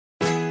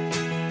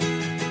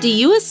Do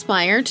you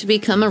aspire to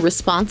become a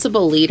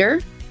responsible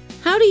leader?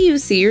 How do you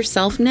see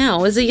yourself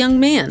now as a young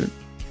man?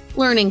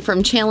 Learning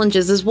from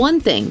challenges is one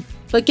thing,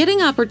 but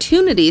getting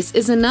opportunities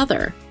is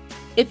another.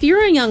 If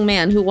you're a young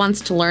man who wants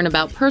to learn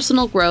about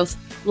personal growth,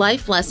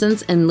 life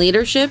lessons, and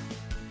leadership,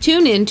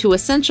 tune in to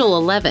Essential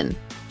 11,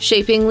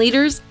 Shaping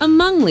Leaders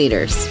Among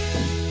Leaders.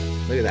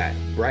 Look at that.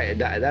 Right.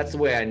 That's the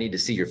way I need to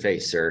see your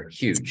face, sir.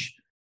 Huge.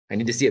 I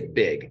need to see it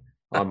big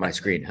on my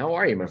screen. How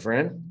are you, my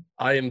friend?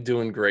 I am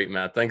doing great,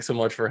 Matt. Thanks so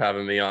much for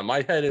having me on.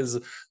 My head is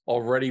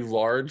already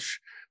large.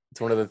 It's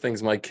one of the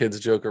things my kids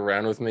joke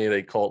around with me.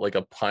 They call it like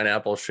a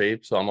pineapple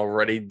shape. So I'm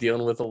already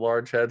dealing with a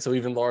large head. So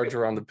even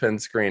larger on the pen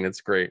screen.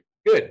 It's great.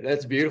 Good.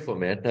 That's beautiful,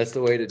 man. That's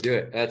the way to do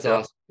it. That's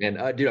awesome. And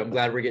dude, I'm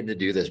glad we're getting to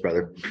do this,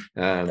 brother.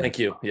 Thank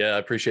you. Yeah, I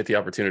appreciate the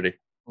opportunity.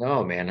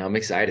 Oh man, I'm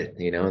excited.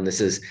 And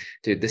this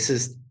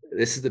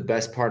is the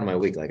best part of my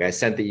week. Like I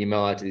sent the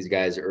email out to these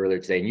guys earlier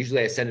today, and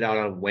usually I send it out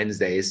on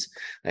Wednesdays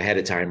ahead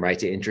of time, right?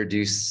 To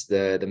introduce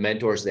the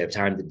mentors so they have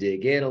time to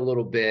dig in a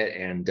little bit.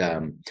 And,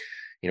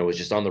 was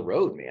just on the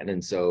road, man.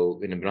 And so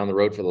I've been on the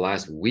road for the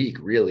last week,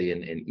 really,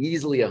 and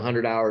easily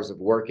 100 hours of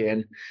work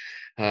in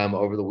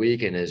over the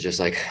week. And it's just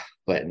like,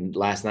 but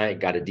last night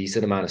got a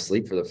decent amount of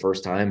sleep for the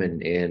first time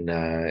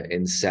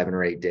in 7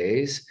 or 8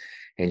 days.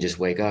 And just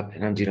wake up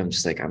and I'm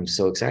just like, I'm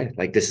so excited.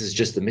 Like, this is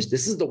just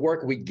this is the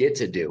work we get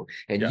to do.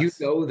 And yes, you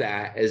know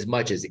that as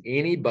much as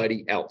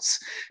anybody else.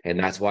 And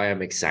that's why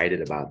I'm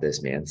excited about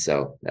this, man.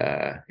 So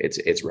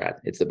it's rad.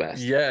 It's the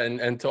best. Yeah.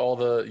 And to all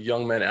the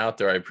young men out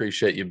there, I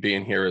appreciate you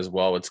being here as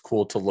well. It's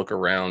cool to look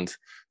around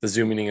the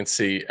Zoom meeting and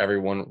see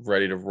everyone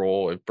ready to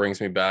roll. It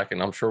brings me back,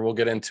 and I'm sure we'll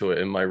get into it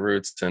in my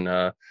roots.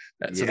 And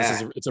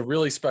it's a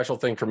really special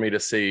thing for me to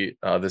see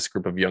this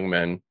group of young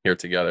men here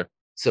together.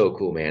 So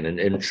cool, man.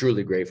 And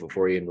truly grateful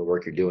for you and the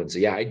work you're doing. So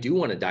yeah, I do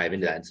want to dive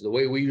into that. And so the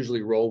way we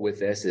usually roll with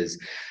this is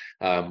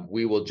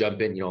we will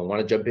jump in, I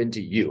want to jump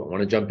into you. I want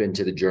to jump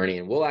into the journey,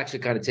 and we'll actually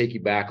kind of take you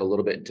back a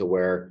little bit into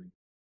where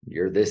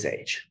you're this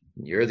age.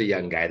 You're the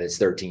young guy that's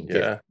 13,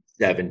 15,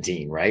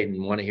 17, right?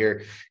 And want to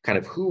hear kind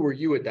of who were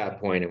you at that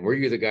point? And were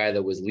you the guy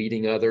that was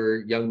leading other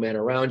young men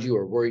around you,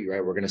 or were you,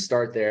 right? We're going to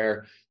start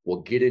there.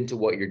 We'll get into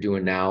what you're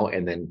doing now,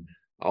 and then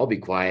I'll be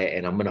quiet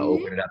and I'm going to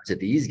open it up to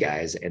these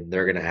guys, and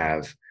they're going to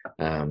have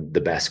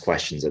the best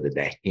questions of the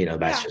day.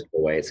 That's just the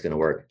way it's going to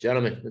work.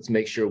 Gentlemen, let's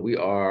make sure we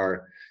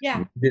are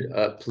muted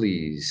up,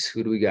 please.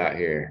 Who do we got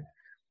here?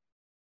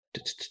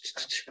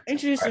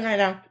 Introducing right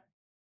now.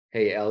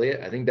 Hey,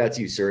 Elliot, I think that's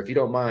you, sir. If you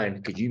don't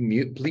mind, could you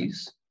mute,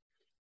 please?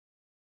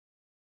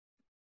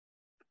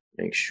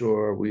 Make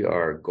sure we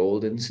are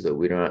golden so that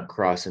we're not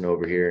crossing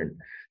over here. And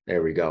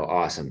there we go.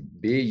 Awesome.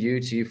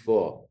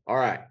 Beautiful. All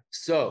right.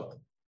 So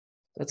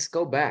let's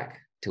go back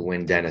to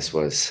when Dennis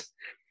was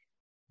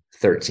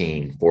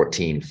 13,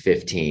 14,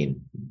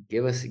 15.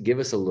 Give us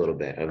a little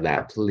bit of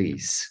that,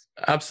 please.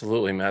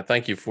 Absolutely, Matt.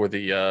 Thank you for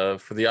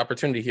the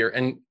opportunity here.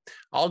 And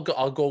I'll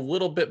go a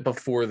little bit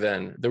before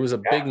then. There was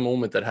a big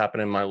moment that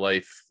happened in my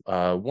life.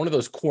 One of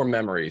those core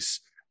memories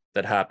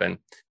that happened.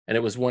 And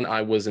it was when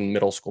I was in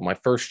middle school, my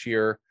first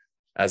year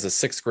as a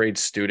 6th grade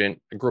student.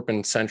 I grew up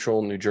in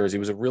Central New Jersey. I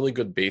was a really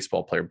good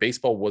baseball player.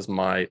 Baseball was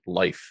my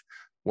life.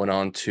 Went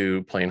on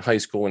to play in high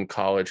school and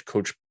college,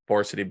 coach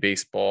varsity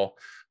baseball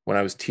when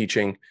I was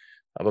teaching.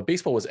 But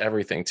baseball was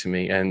everything to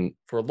me. And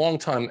for a long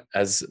time,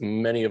 as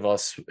many of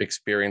us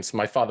experienced,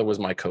 my father was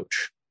my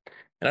coach. And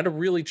I had a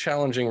really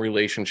challenging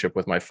relationship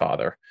with my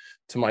father.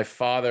 To my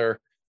father,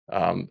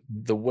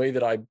 the way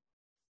that I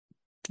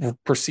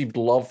perceived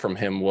love from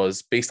him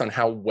was based on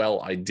how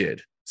well I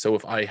did. So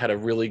if I had a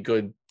really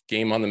good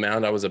game on the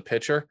mound, I was a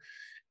pitcher,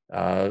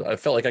 I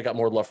felt like I got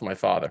more love from my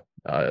father.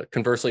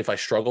 Conversely, if I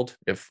struggled,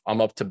 if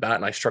I'm up to bat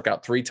and I struck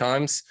out 3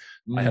 times,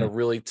 I had a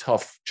really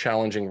tough,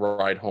 challenging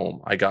ride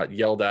home. I got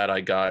yelled at.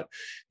 I got,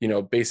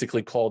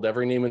 basically called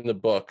every name in the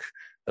book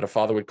that a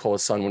father would call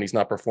his son when he's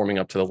not performing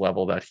up to the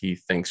level that he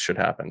thinks should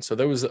happen. So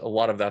there was a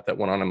lot of that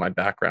went on in my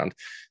background.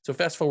 So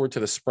fast forward to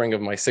the spring of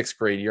my 6th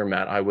grade year,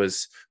 Matt,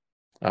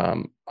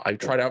 I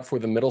tried out for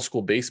the middle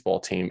school baseball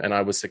team, and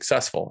I was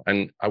successful.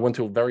 And I went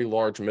to a very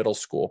large middle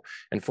school.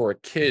 And for a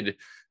kid,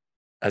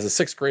 as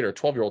a 6th grader,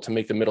 12-year-old, to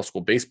make the middle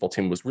school baseball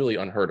team was really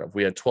unheard of.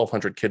 We had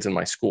 1,200 kids in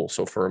my school.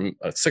 So for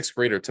a 6th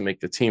grader to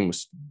make the team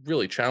was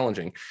really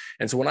challenging.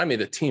 And so when I made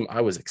the team, I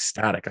was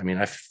ecstatic. I mean,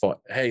 I thought,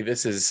 hey,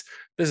 this is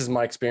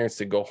my experience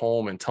to go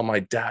home and tell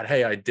my dad,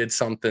 hey, I did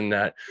something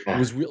that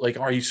was like,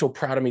 are you so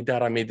proud of me,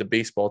 Dad? I made the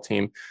baseball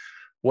team.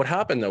 What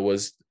happened, though,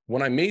 was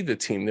when I made the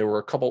team, there were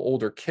a couple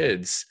older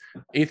kids,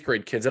 8th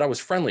grade kids that I was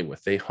friendly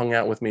with. They hung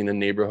out with me in the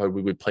neighborhood.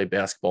 We would play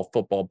basketball,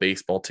 football,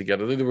 baseball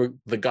together. They were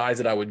the guys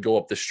that I would go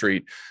up the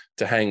street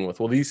to hang with.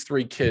 Well, these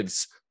 3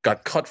 kids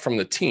got cut from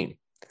the team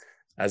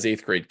as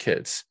 8th grade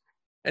kids.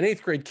 And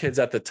 8th grade kids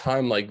at the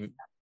time, like,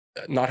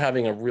 not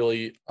having a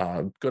really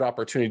good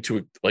opportunity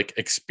to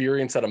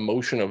experience that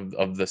emotion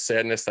of the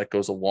sadness that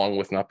goes along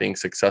with not being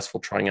successful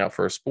trying out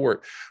for a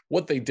sport.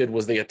 What they did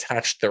was they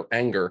attached their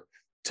anger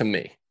to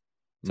me.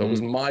 So it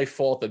was my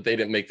fault that they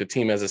didn't make the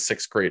team as a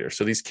sixth grader.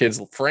 So these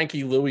kids,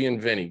 Frankie, Louie,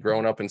 and Vinny,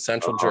 growing up in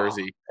Central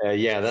Jersey,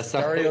 yeah, that's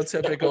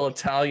stereotypical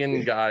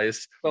Italian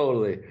guys.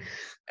 Totally.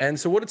 And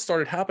so what had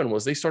started happening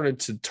was they started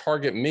to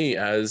target me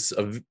as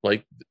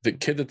like the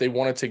kid that they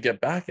wanted to get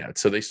back at.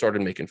 So they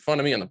started making fun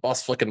of me on the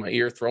bus, flicking my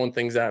ear, throwing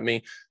things at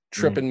me,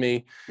 tripping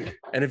me.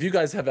 And if you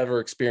guys have ever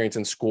experienced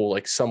in school,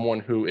 like someone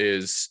who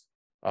is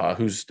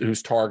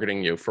who's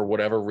targeting you for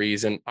whatever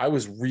reason, I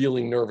was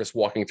really nervous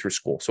walking through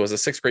school. So as a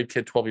sixth grade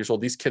kid, 12 years old,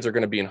 these kids are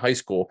going to be in high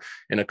school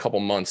in a couple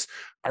months.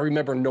 I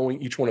remember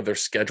knowing each one of their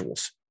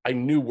schedules. I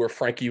knew where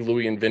Frankie,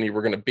 Louie, and Vinny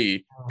were going to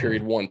be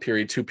period 1,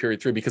 period 2,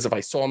 period 3, because if I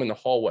saw them in the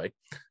hallway,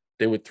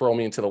 they would throw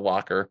me into the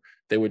locker.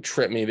 They would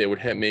trip me. They would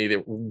hit me. They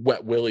were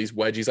wet willies,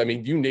 wedgies. I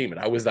mean, you name it.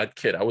 I was that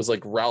kid. I was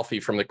like Ralphie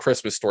from the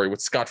Christmas Story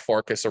with Scott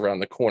Farkas around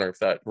the corner, if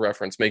that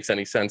reference makes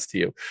any sense to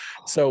you.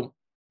 So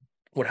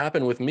what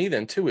happened with me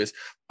then too is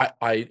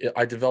I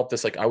developed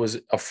this, like I was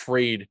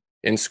afraid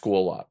in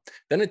school a lot.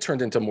 Then it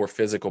turned into more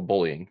physical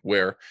bullying,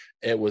 where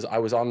I was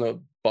on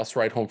the bus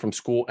ride home from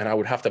school and I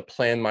would have to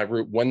plan my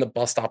route. When the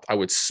bus stopped, I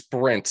would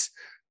sprint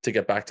to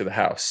get back to the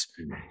house.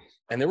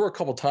 And there were a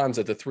couple of times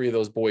that the three of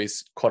those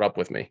boys caught up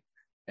with me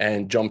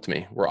and jumped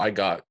me, where I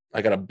got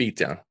a beat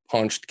down,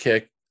 punched,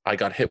 kicked. I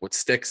got hit with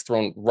sticks,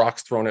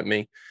 rocks thrown at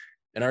me.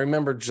 And I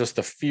remember just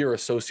the fear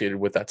associated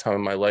with that time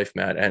in my life,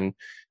 Matt. And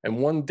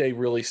one day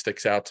really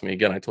sticks out to me.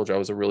 Again, I told you I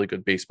was a really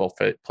good baseball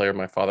player.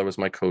 My father was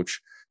my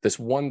coach. This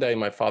one day,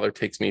 my father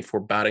takes me for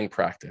batting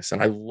practice.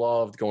 And I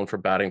loved going for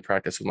batting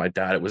practice with my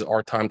dad. It was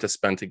our time to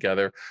spend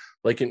together,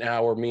 like an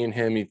hour, me and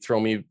him. He'd throw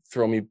me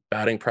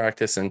batting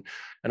practice. And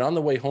on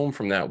the way home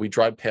from that, we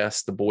drive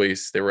past the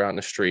boys. They were out in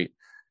the street.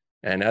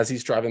 And as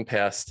he's driving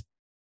past,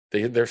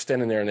 they're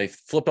standing there and they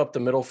flip up the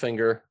middle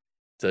finger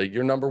to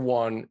 "you're number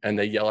one," and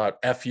they yell out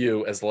 "F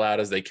you" as loud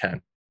as they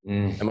can.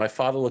 And my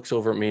father looks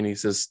over at me and he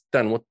says,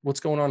 "Den,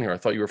 what's going on here? I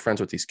thought you were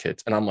friends with these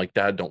kids." And I'm like,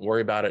 "Dad, don't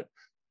worry about it.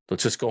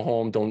 Let's just go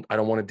home. I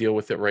don't want to deal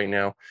with it right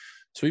now."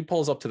 So he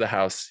pulls up to the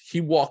house. He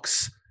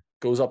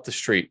goes up the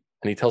street,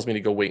 and he tells me to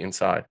go wait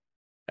inside.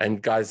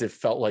 And guys, it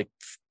felt like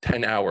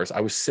 10 hours. I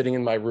was sitting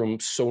in my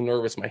room so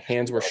nervous. My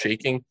hands were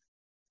shaking.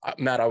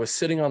 Matt, I was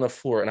sitting on the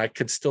floor and I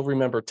could still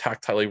remember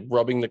tactilely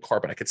rubbing the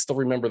carpet. I could still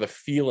remember the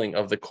feeling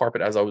of the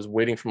carpet as I was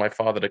waiting for my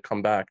father to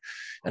come back.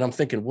 And I'm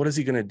thinking, what is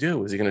he going to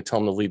do? Is he going to tell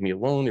him to leave me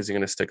alone? Is he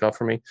going to stick up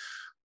for me?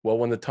 Well,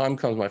 when the time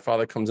comes, my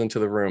father comes into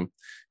the room.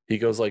 He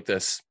goes like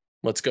this: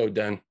 "Let's go,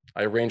 Den.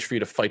 I arranged for you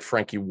to fight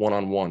Frankie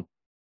one-on-one.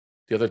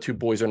 The other two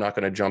boys are not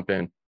going to jump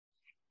in."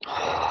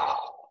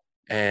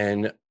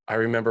 And I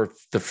remember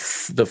the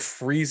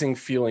freezing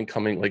feeling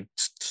coming, like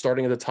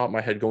starting at the top of my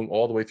head, going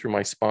all the way through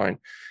my spine.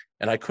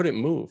 And I couldn't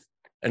move.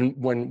 And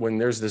when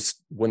there's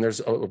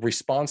a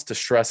response to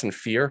stress and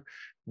fear,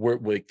 where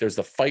there's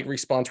the fight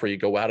response where you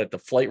go at it, the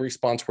flight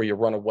response where you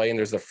run away, and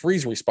there's the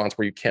freeze response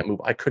where you can't move.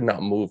 I could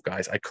not move,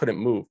 guys. I couldn't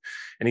move.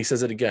 And he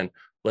says it again: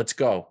 "Let's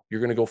go. You're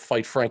going to go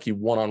fight Frankie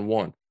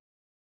one-on-one."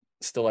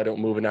 Still, I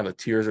don't move. And now the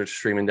tears are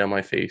streaming down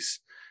my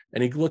face.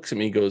 And he looks at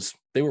me, he goes,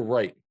 "They were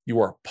right.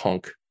 You are a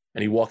punk."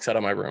 And he walks out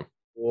of my room.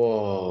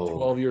 Whoa.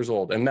 12 years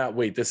old. And Matt,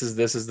 wait, this is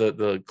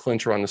the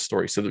clincher on the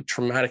story. So the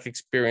traumatic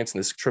experience and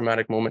this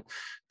traumatic moment.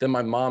 Then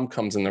my mom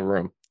comes in the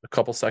room a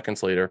couple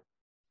seconds later.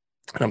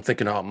 And I'm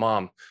thinking, oh,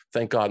 Mom,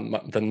 thank God,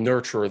 the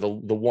nurturer,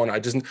 the one,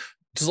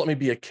 just let me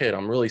be a kid.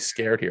 I'm really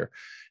scared here.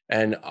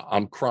 And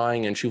I'm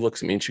crying. And she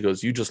looks at me and she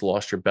goes, "You just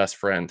lost your best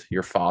friend,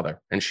 your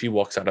father." And she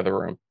walks out of the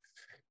room.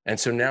 And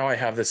so now I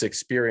have this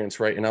experience,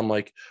 right? And I'm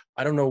like,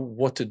 I don't know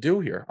what to do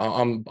here.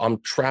 I'm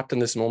trapped in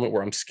this moment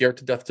where I'm scared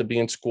to death to be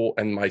in school,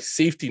 and my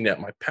safety net,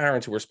 my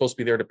parents who were supposed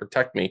to be there to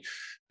protect me,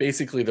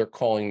 basically they're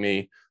calling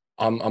me,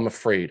 I'm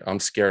afraid, I'm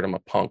scared, I'm a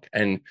punk.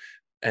 And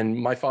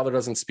my father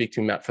doesn't speak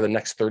to me, Matt, for the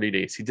next 30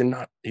 days. He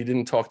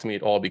didn't talk to me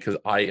at all because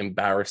I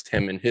embarrassed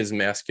him in his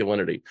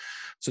masculinity.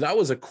 So that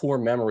was a core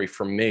memory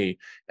for me.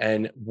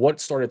 And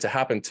what started to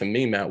happen to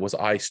me, Matt, was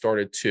I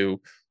started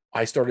to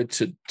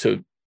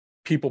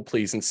people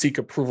please and seek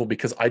approval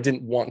because I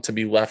didn't want to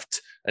be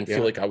left and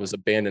feel like I was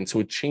abandoned. So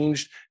it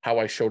changed how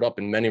I showed up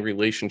in many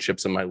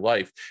relationships in my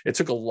life. It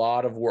took a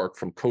lot of work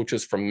from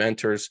coaches, from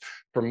mentors,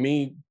 for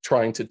me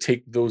trying to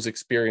take those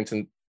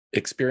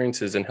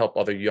experiences and help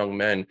other young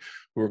men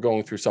who were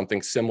going through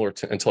something similar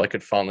until I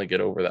could finally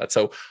get over that.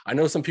 So I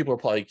know some people are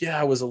probably like,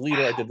 "Yeah, I was a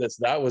leader. I did this."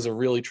 That was a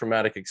really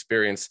traumatic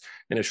experience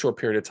in a short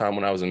period of time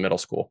when I was in middle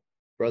school.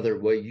 Brother,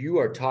 what you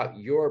are taught,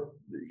 your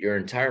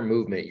entire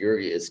movement,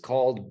 is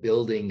called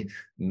building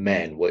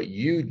men. What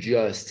you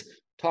just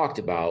talked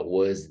about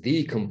was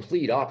the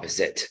complete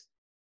opposite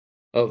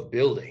of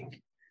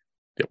building.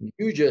 Yep.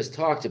 You just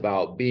talked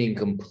about being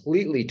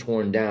completely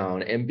torn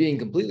down, and being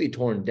completely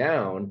torn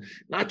down,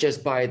 not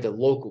just by the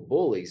local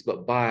bullies,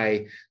 but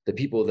by the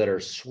people that are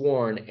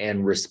sworn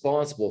and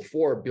responsible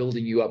for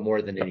building you up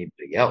more than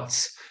anybody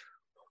else.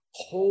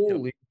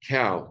 Holy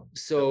cow.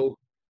 So,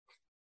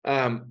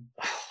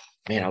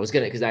 man, I was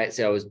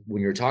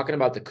when you're talking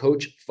about the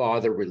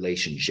coach-father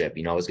relationship,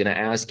 I was going to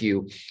ask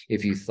you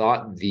if you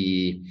thought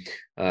that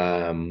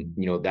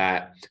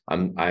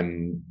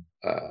I'm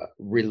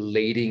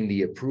relating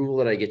the approval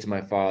that I get to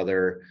my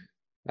father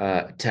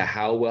to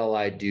how well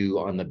I do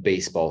on the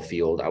baseball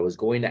field. I was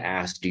going to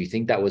ask, do you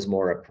think that was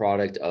more a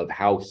product of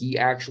how he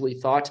actually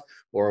thought,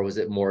 or was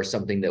it more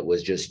something that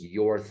was just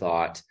your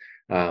thought?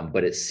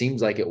 But it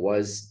seems like it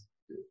was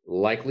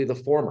likely the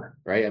former,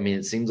 right? I mean,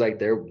 it seems like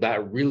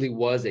that really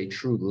was a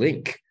true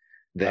link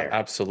there.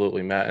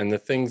 Absolutely, Matt. And the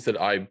things that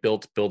I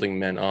built Building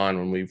Men on,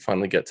 when we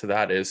finally get to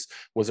that,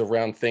 was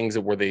around things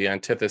that were the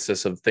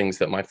antithesis of things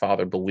that my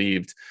father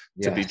believed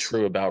to be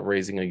true about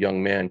raising a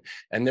young man.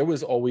 And there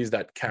was always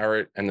that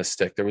carrot and the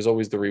stick. There was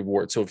always the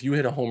reward. So if you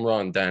hit a home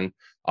run, then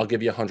I'll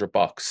give you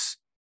 $100.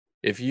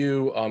 If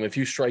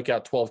you strike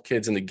out 12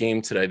 kids in the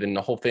game today, then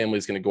the whole family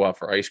is going to go out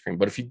for ice cream.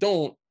 But if you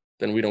don't,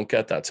 then we don't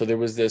get that. So there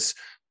was this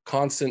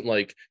constant,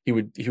 like, he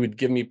would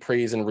give me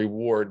praise and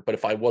reward, but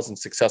if I wasn't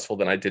successful,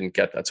 then I didn't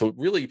get that. So it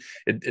really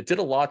did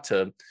a lot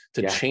to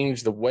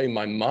change the way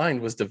my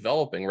mind was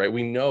developing, right?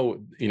 We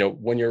know,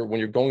 when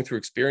you're going through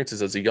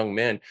experiences as a young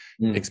man,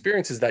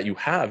 experiences that you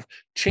have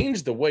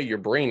change the way your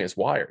brain is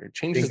wired. It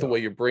changes the way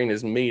your brain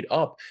is made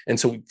up. And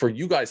so for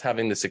you guys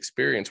having this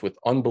experience with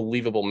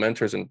unbelievable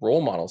mentors and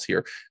role models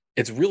here,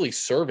 it's really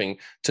serving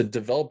to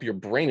develop your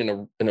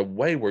brain in a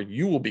way where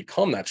you will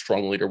become that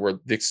strong leader, where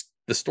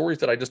the stories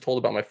that I just told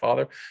about my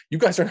father, you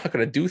guys are not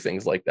going to do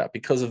things like that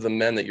because of the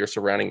men that you're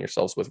surrounding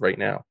yourselves with right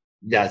now.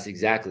 That's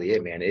exactly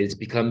it, man. It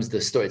becomes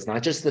the story. It's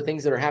not just the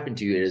things that are happening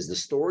to you. It is the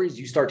stories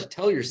you start to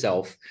tell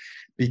yourself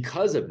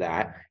because of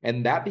that.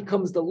 And that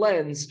becomes the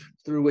lens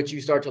through which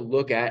you start to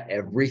look at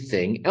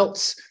everything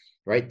else,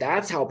 right?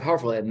 That's how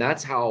powerful. And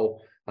that's how,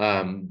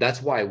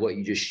 that's why what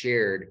you just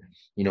shared,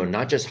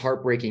 not just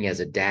heartbreaking as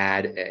a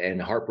dad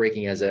and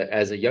heartbreaking as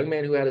a young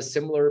man who had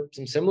some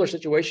similar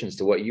situations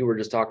to what you were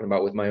just talking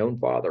about with my own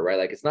father, right?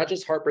 Like, it's not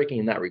just heartbreaking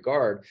in that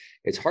regard.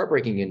 It's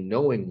heartbreaking in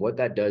knowing what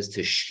that does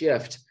to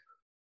shift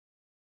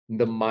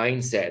the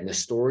mindset and the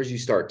stories you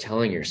start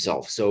telling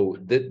yourself. So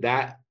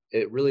that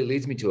it really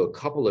leads me to a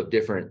couple of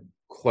different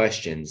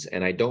questions,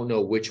 and I don't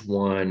know which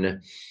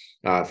one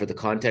for the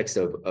context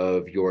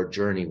of your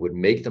journey would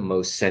make the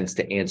most sense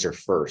to answer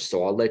first.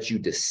 So I'll let you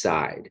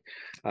decide.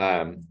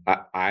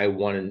 I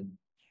want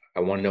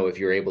to know if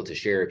you're able to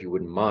share, if you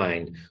wouldn't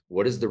mind,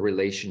 what is the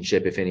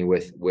relationship, if any,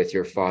 with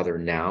your father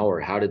now, or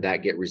how did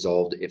that get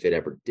resolved, if it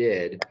ever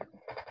did?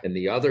 And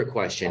the other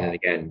question, and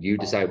again, you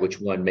decide which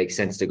one makes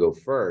sense to go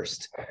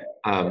first.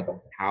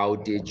 How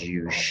did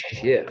you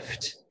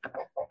shift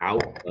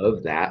out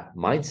of that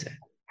mindset?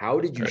 How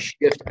did you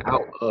shift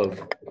out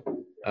of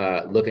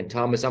look, and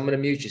Thomas, I'm going to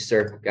mute you,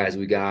 sir. Guys,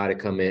 we got to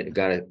come in.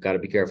 Got to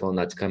be careful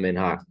not to come in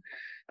hot.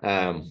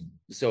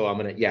 So I'm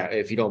going to,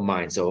 if you don't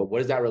mind. So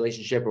what is that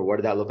relationship, or what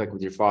did that look like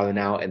with your father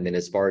now? And then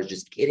as far as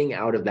just getting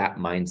out of that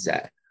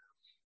mindset.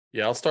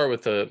 Yeah, I'll start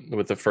with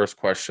the first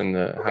question,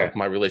 how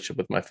my relationship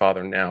with my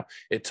father now.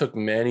 It took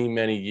many,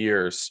 many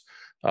years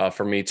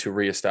for me to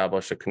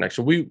reestablish a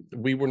connection.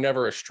 We were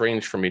never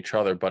estranged from each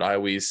other, but I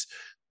always,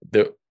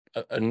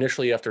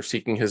 initially, after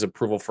seeking his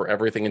approval for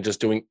everything and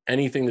just doing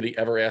anything that he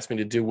ever asked me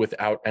to do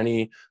without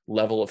any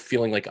level of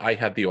feeling like I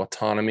had the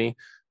autonomy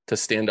to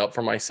stand up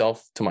for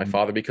myself to my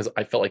father, because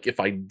I felt like if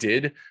I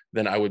did,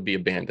 then I would be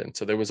abandoned.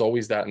 So there was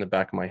always that in the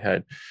back of my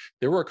head.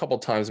 There were a couple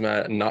of times,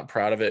 Matt, not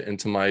proud of it,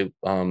 into my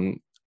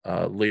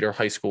later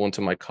high school,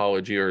 into my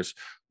college years,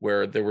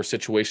 where there were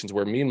situations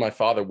where me and my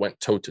father went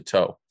toe to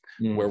toe,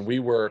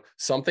 where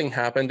something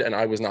happened and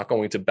I was not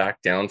going to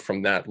back down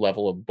from that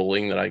level of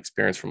bullying that I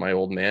experienced from my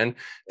old man,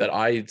 that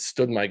I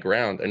stood my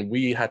ground and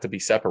we had to be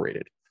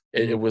separated.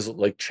 It was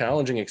like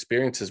challenging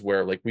experiences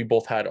where, like, we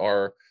both had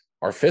our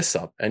fists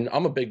up, and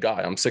I'm a big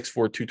guy. I'm 6'4",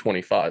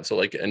 225. So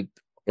like, and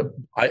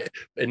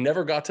it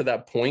never got to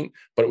that point,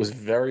 but it was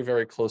very,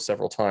 very close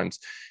several times.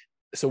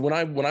 So when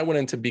I went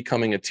into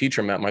becoming a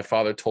teacher, Matt, my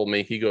father told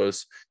me, he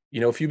goes,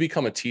 if you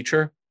become a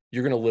teacher,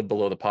 you're going to live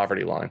below the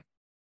poverty line.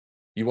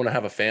 You want to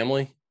have a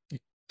family,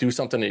 do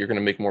something that you're going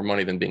to make more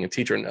money than being a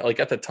teacher. And like,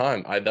 at the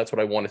time, that's what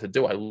I wanted to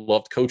do. I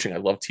loved coaching. I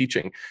loved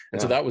teaching.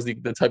 And so that was the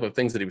type of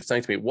things that he was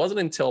saying to me. It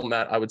wasn't until,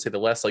 Matt, I would say the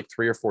last like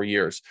 3 or 4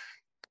 years,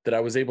 that I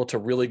was able to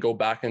really go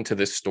back into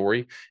this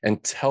story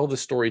and tell the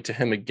story to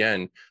him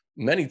again.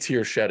 Many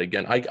tears shed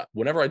again.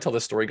 Whenever I tell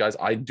this story, guys,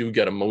 I do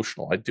get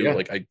emotional. I do.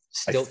 Like, I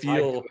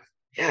feel,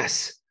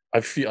 yes, I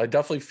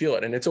definitely feel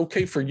it. And it's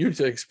okay for you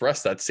to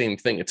express that same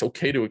thing. It's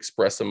okay to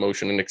express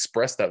emotion and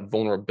express that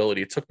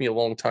vulnerability. It took me a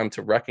long time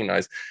to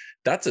recognize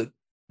that's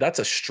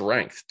a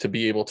strength, to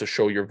be able to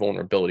show your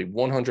vulnerability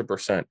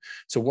 100%.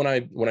 So when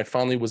I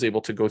finally was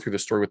able to go through the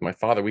story with my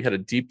father, we had a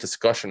deep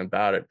discussion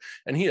about it,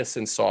 and he has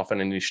since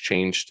softened and he's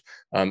changed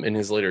in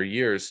his later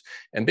years.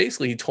 And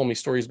basically he told me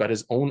stories about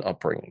his own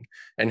upbringing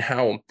and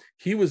how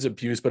he was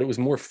abused, but it was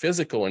more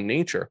physical in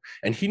nature.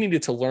 And he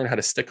needed to learn how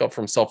to stick up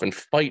for himself and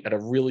fight at a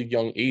really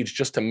young age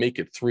just to make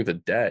it through the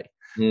day.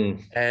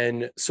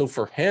 And so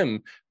for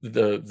him,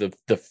 the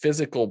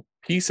physical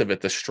piece of it,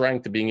 the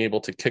strength of being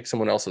able to kick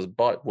someone else's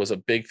butt was a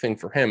big thing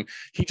for him.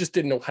 He just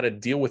didn't know how to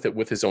deal with it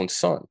with his own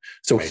son.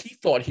 So he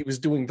thought he was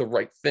doing the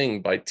right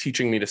thing by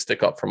teaching me to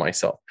stick up for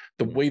myself.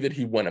 The way that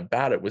he went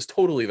about it was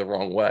totally the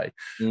wrong way.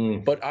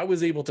 But I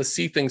was able to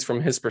see things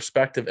from his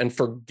perspective and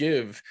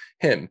forgive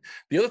him.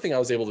 The other thing I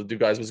was able to do,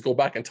 guys, was go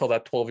back and tell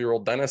that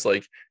 12-year-old Dennis,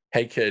 like,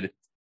 hey, kid,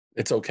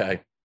 it's okay.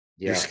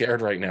 You're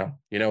scared right now.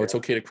 It's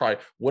okay to cry.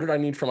 What did I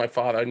need from my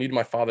father? I need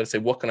my father to say,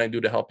 what can I do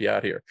to help you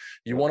out here?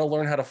 You want to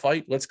learn how to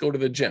fight? Let's go to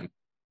the gym.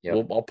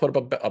 I'll put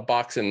up a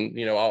box and,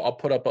 I'll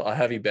put up a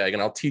heavy bag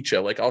and I'll teach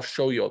you. Like, I'll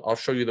show you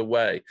the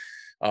way.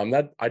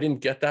 That I didn't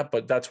get that,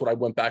 but that's what I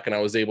went back and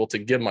I was able to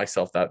give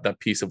myself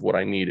that piece of what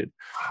I needed.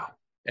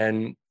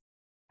 And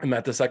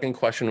Matt, the second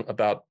question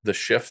about the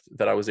shift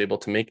that I was able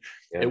to make,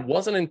 it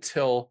wasn't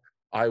until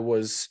I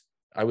was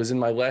in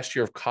my last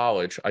year of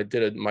college. I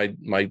did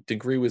my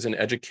degree was in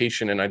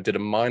education and I did a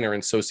minor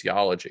in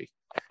sociology.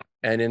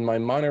 And in my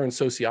minor in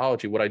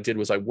sociology, what I did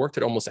was I worked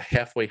at almost a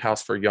halfway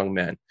house for young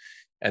men.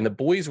 And the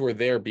boys were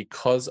there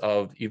because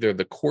of either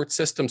the court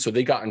system, so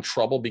they got in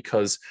trouble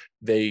because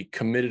they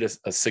committed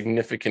a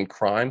significant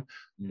crime,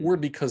 or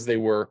because they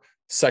were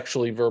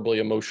sexually, verbally,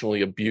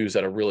 emotionally abused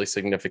at a really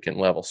significant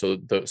level. So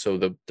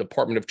the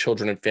Department of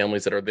Children and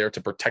Families that are there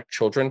to protect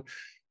children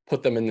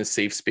put them in the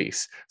safe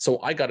space. So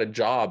I got a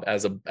job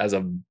as a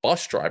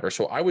bus driver.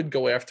 So I would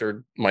go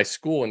after my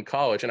school in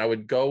college and I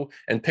would go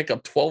and pick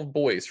up 12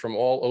 boys from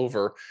all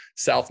over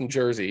South New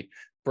Jersey,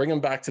 bring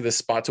them back to this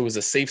spot. So it was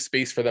a safe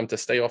space for them to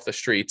stay off the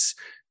streets.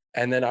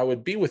 And then I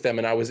would be with them,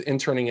 and I was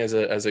interning as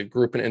a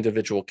group and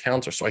individual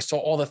counselor. So I saw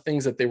all the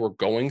things that they were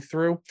going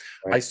through.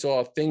 I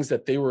saw things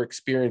that they were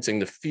experiencing,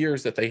 the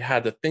fears that they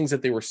had, the things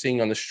that they were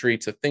seeing on the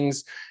streets, the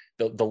things,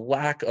 the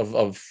lack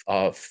of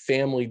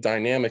family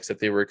dynamics that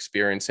they were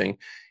experiencing.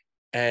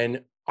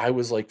 And I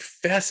was like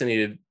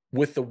fascinated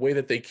with the way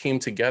that they came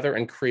together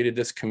and created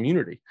this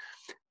community.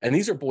 And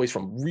these are boys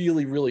from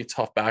really, really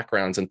tough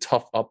backgrounds and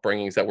tough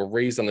upbringings that were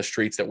raised on the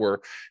streets.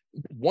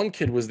 One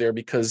kid was there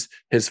because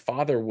his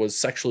father was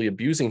sexually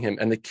abusing him,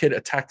 and the kid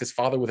attacked his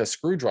father with a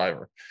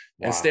screwdriver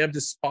and stabbed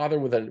his father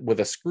with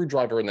a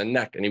screwdriver in the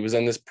neck. And he was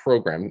in this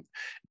program.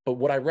 But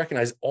what I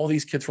recognized, all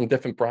these kids from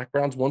different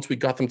backgrounds, once we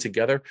got them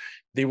together,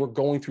 they were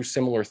going through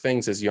similar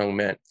things as young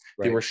men.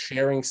 They were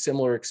sharing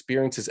similar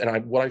experiences.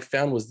 And what I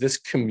found was this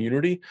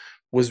community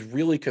was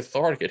really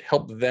cathartic. It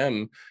helped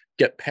them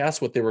get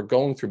past what they were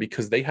going through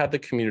because they had the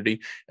community,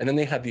 and then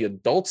they had the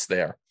adults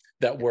there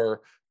that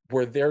were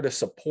there to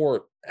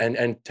support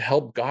and to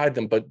help guide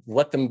them, but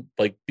let them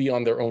like be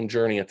on their own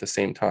journey at the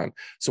same time.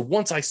 So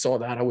once I saw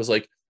that, I was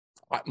like,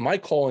 my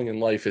calling in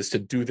life is to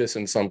do this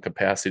in some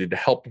capacity, to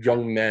help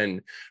young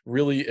men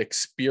really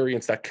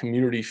experience that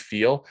community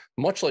feel,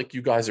 much like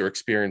you guys are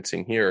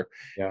experiencing here.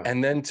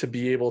 And then to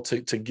be able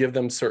to give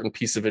them certain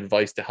piece of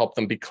advice to help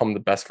them become the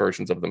best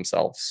versions of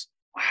themselves.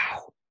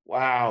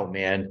 Wow,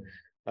 man.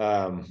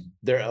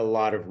 There are a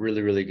lot of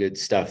really, really good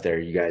stuff there,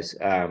 you guys.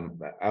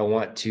 I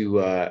want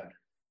to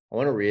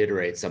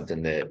reiterate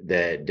something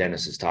that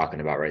Dennis is talking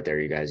about right there,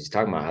 you guys. He's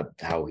talking about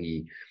how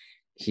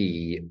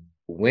he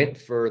went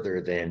further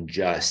than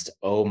just,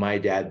 oh, my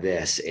dad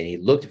this, and he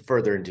looked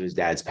further into his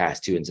dad's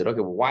past too and said,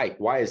 okay, well,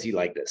 why is he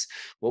like this?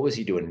 What was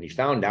he doing? And he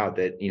found out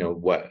that,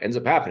 what ends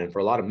up happening for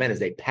a lot of men is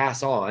they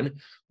pass on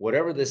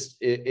whatever this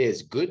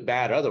is, good,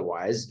 bad,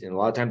 otherwise, and a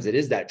lot of times it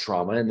is that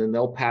trauma, and then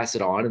they'll pass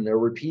it on and they're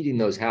repeating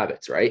those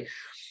habits, right?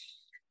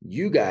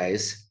 You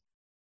guys,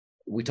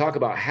 we talk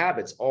about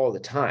habits all the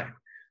time.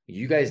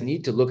 You guys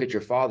need to look at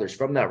your fathers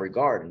from that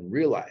regard and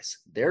realize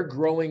they're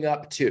growing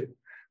up too.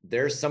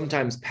 They're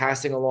sometimes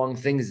passing along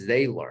things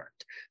they learned.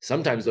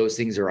 Sometimes those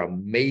things are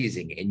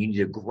amazing and you need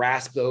to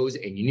grasp those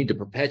and you need to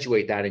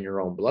perpetuate that in your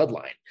own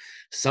bloodline.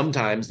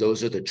 Sometimes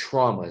those are the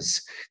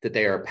traumas that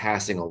they are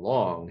passing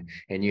along,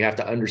 and you have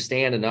to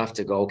understand enough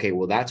to go, okay,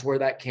 well, that's where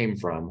that came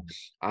from.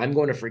 I'm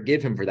going to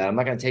forgive him for that. I'm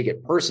not going to take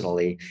it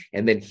personally.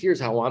 And then here's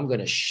how I'm going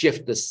to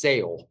shift the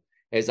sail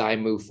as I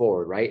move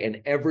forward, right?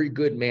 And every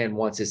good man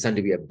wants his son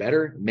to be a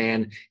better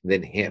man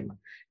than him.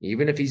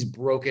 Even if he's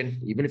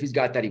broken, even if he's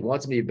got that, he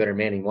wants him to be a better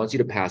man. He wants you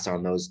to pass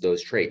on those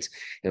traits.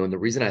 And the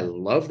reason I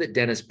love that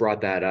Dennis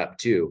brought that up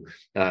too,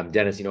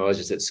 Dennis, I was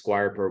just at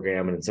Squire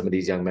program, and some of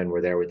these young men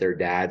were there with their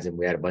dads, and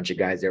we had a bunch of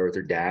guys there with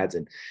their dads,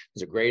 and it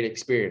was a great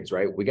experience,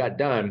 right? We got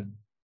done.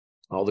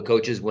 All the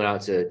coaches went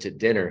out to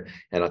dinner,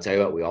 and I'll tell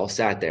you what, we all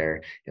sat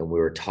there and we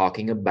were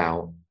talking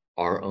about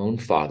our own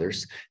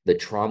fathers, the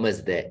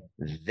traumas that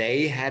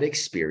they had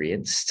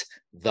experienced.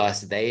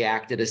 Thus, they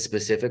acted a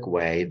specific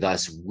way.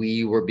 Thus,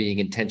 we were being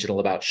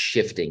intentional about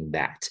shifting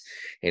that.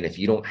 And if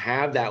you don't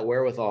have that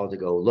wherewithal to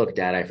go, look,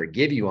 Dad, I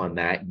forgive you on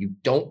that, you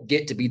don't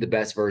get to be the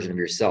best version of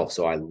yourself.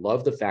 So I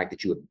love the fact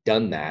that you have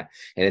done that.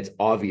 And it's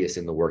obvious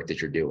in the work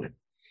that you're doing.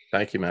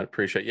 Thank you, Matt.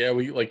 Appreciate it. Yeah,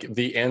 we like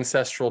the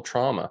ancestral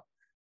trauma.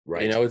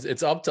 Right.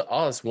 It's up to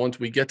us once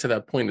we get to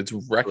that point. It's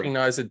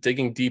recognize it,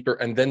 digging deeper,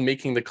 and then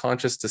making the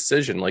conscious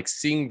decision, like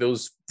seeing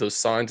those those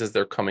signs as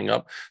they're coming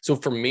up. So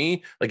for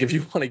me, like if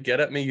you want to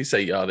get at me, you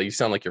say, you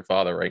sound like your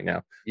father right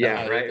now.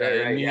 Yeah,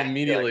 right. Yeah.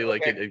 Immediately,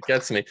 like, okay. it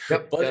gets me.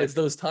 Yep, but it's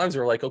those times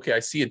where like, okay, I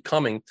see it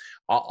coming.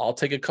 I'll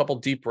take a couple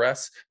deep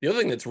breaths. The other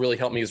thing that's really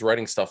helped me is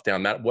writing stuff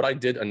down. That what I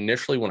did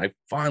initially when I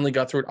finally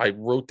got through it, I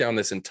wrote down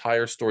this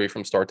entire story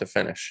from start to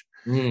finish.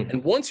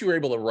 And once you were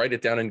able to write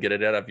it down and get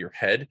it out of your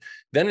head,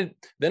 then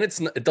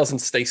it doesn't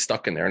stay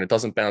stuck in there and it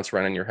doesn't bounce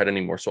around in your head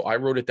anymore. So I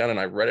wrote it down and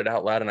I read it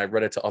out loud and I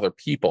read it to other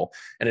people,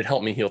 and it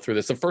helped me heal through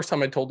this. The first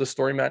time I told this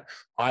story, Matt,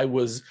 I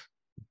was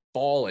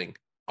bawling.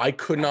 I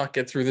could not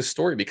get through this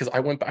story because I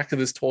went back to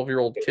this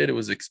 12-year-old kid who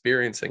was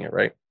experiencing it,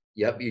 right?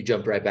 Yep, you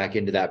jump right back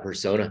into that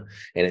persona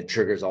and it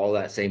triggers all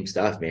that same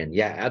stuff, man.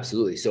 Yeah,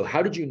 absolutely. So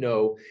how did you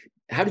know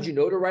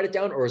to write it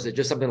down? Or is it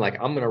just something like,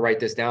 I'm going to write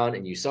this down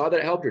and you saw that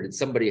it helped? Or did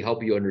somebody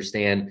help you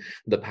understand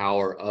the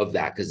power of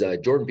that? Because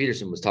Jordan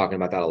Peterson was talking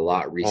about that a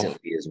lot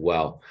recently as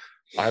well.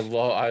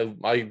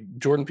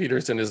 Jordan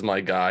Peterson is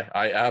my guy.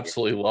 I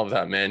absolutely love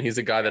that man. He's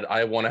a guy that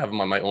I want to have him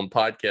on my own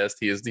podcast.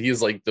 He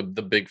is like the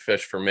big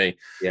fish for me.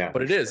 Yeah.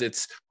 But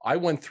I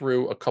went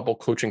through a couple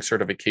coaching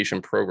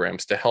certification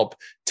programs to help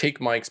take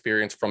my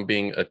experience from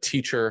being a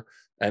teacher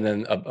and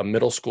then a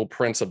middle school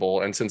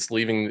principal. And since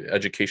leaving the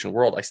education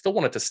world, I still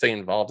wanted to stay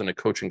involved in a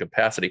coaching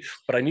capacity,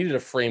 but I needed a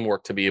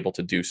framework to be able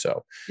to do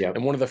so. Yep.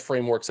 And one of the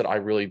frameworks that I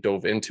really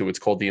dove into, it's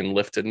called the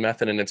Enlifted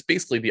method. And it's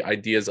basically the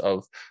ideas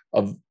of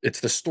it's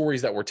the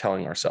stories that we're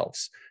telling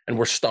ourselves, and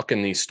we're stuck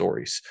in these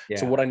stories. Yeah.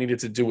 So what I needed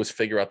to do was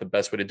figure out the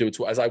best way to do it.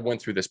 So as I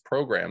went through this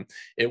program,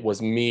 it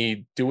was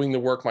me doing the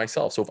work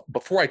myself. So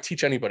before I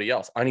teach anybody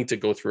else, I need to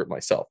go through it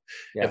myself.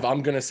 Yeah. If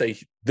I'm going to say,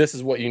 this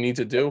is what you need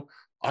to do,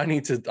 I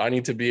need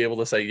to be able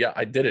to say, yeah,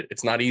 I did it.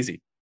 It's not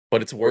easy,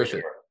 but it's worth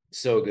it.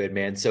 So good,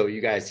 man. So you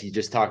guys, he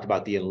just talked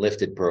about the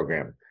Enlifted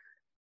program.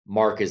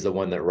 Mark is the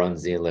one that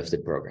runs the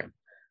Enlifted program.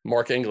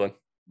 Mark England.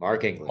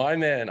 My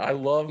man. I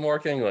love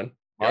Mark England.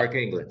 Mark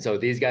England. So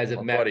these guys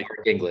have met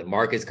Mark England.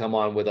 Mark has come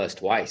on with us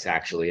twice,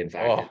 actually, in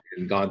fact,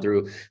 and gone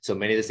through so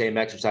many of the same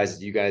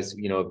exercises you guys,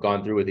 have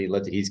gone through with the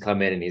Enlifted. He's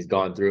come in and he's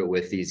gone through it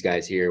with these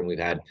guys here, and we've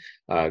had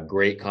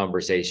great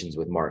conversations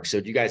with Mark. So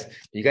do you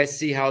guys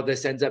see how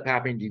this ends up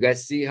happening? Do you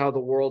guys see how the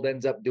world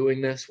ends up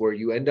doing this, where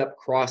you end up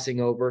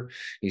crossing over?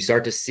 You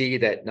start to see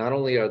that not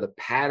only are the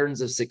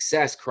patterns of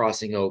success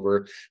crossing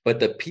over, but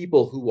the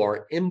people who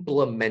are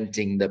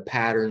implementing the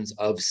patterns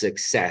of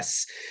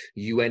success,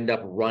 you end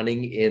up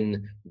running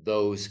in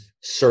those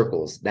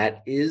circles.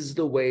 That is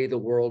the way the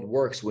world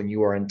works when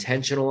you are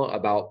intentional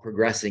about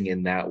progressing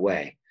in that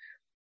way.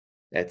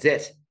 That's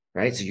it.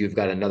 Right. So you've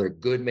got another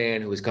good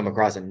man who has come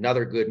across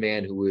another good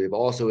man who we've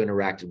also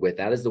interacted with.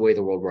 That is the way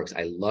the world works.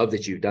 I love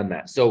that you've done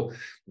that. So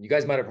you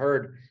guys might have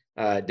heard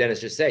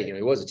Dennis just say,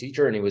 he was a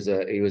teacher and he was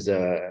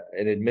an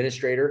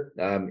administrator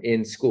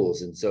in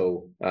schools. And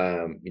so,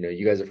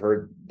 you guys have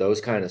heard those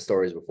kind of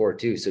stories before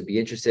too. So be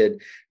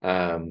interested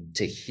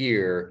to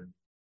hear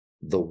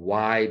the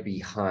why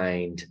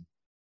behind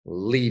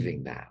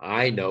leaving that.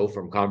 I know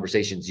from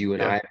conversations you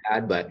and I have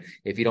had, but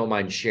if you don't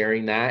mind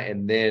sharing that,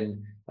 and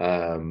then,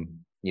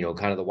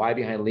 kind of the why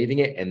behind leaving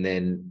it, and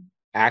then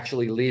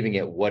actually leaving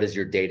it, what does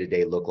your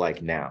day-to-day look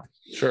like now?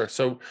 Sure.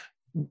 So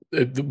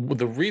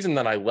the reason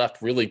that I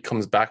left really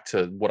comes back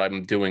to what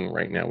I'm doing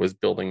right now is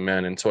building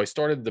men. And so I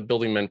started the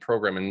Building Men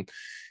program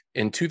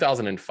in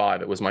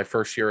 2005. It was my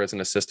first year as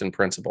an assistant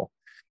principal.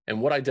 And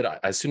what I did,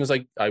 as soon as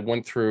I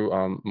went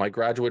through my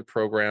graduate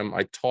program,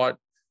 I taught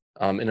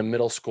in a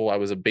middle school. I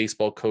was a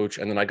baseball coach,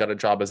 and then I got a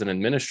job as an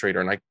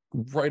administrator. And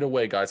right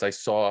away, guys, I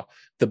saw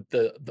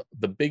the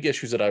big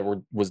issues that I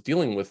was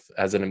dealing with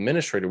as an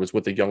administrator was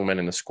with the young men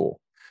in the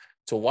school.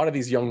 So a lot of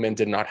these young men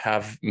did not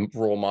have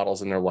role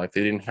models in their life.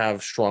 They didn't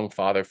have strong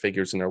father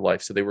figures in their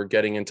life. So they were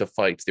getting into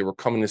fights. They were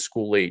coming to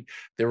school late.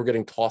 They were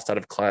getting tossed out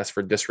of class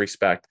for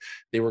disrespect.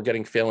 They were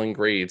getting failing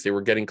grades. They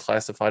were getting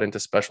classified into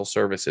special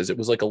services. It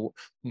was like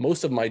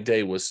most of my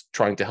day was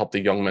trying to help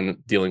the young men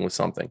dealing with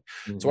something.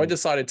 Mm-hmm. So I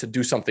decided to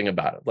do something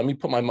about it. Let me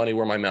put my money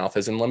where my mouth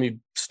is, and let me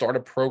start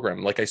a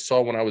program. Like I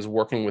saw when I was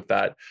working with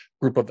that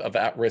group of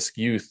at-risk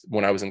youth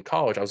when I was in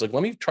college, I was like,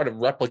 let me try to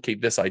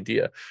replicate this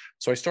idea.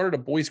 So I started a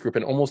boys group,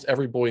 and almost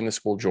every boy in the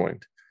school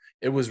joined.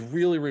 It was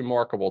really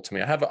remarkable to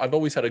me. I've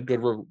always had a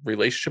good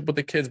relationship with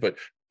the kids, but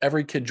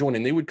every kid joined,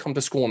 and they would come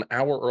to school an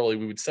hour early.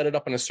 We would set it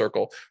up in a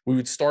circle. We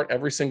would start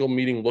every single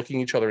meeting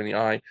looking each other in the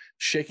eye,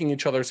 shaking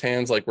each other's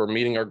hands like we're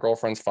meeting our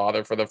girlfriend's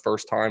father for the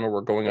first time, or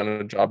we're going on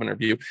a job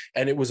interview.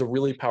 And it was a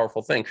really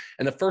powerful thing.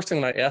 And the first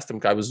thing that I asked them,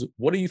 guy, was,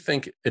 what do you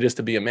think it is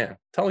to be a man?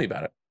 Tell me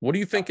about it. What do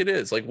you think it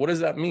is? Like, what does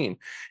that mean?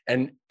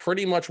 And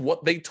pretty much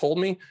what they told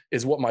me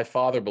is what my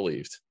father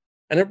believed.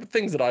 And there were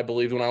things that I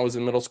believed when I was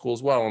in middle school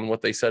as well. And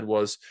what they said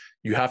was,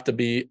 you have to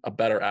be a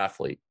better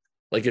athlete.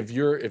 Like if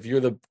you're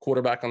the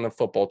quarterback on the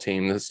football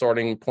team, the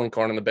starting point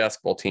guard on the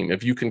basketball team,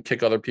 if you can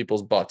kick other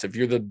people's butts, if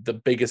you're the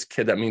biggest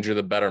kid, that means you're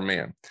the better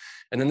man.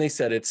 And then they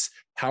said, it's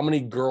how many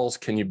girls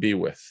can you be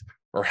with,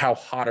 or how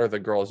hot are the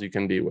girls you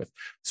can be with.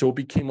 So it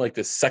became like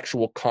this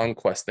sexual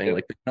conquest thing.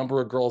 Like the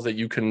number of girls that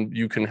you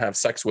can have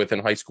sex with in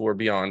high school or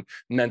beyond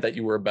meant that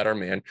you were a better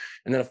man.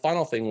 And then a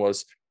final thing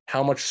was,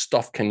 how much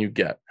stuff can you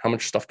get? How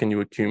much stuff can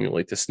you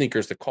accumulate? The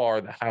sneakers, the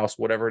car, the house,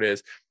 whatever it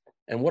is.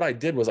 And what I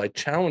did was I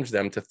challenged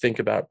them to think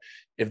about,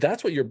 if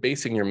that's what you're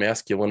basing your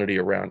masculinity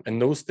around,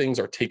 and those things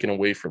are taken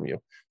away from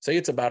you, say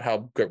it's about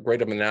how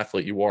great of an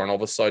athlete you are, and all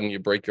of a sudden you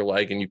break your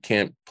leg and you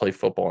can't play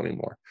football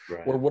anymore,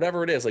 Right. or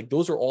whatever it is, like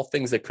those are all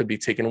things that could be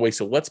taken away.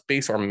 So let's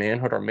base our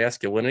manhood, our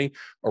masculinity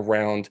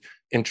around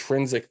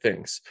intrinsic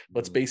things.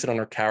 Let's base it on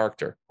our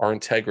character, our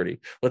integrity.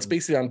 Let's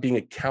base it on being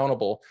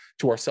accountable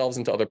to ourselves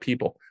and to other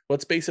people.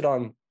 Let's base it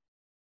on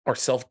our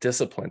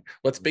self-discipline.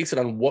 Let's base it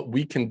on what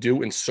we can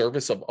do in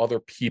service of other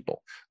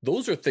people.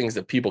 Those are things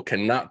that people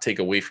cannot take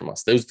away from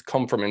us. Those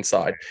come from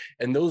inside.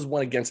 And those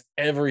went against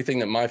everything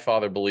that my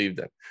father believed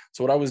in.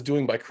 So what I was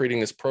doing by creating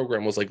this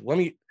program was like, let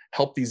me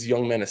help these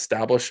young men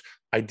establish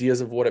ideas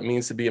of what it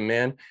means to be a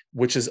man,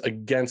 which is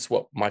against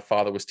what my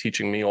father was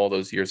teaching me all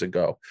those years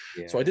ago.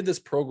 Yeah. So I did this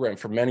program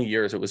for many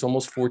years. It was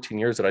almost 14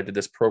 years that I did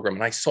this program,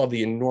 and I saw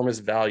the enormous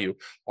value.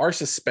 Our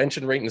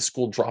suspension rate in the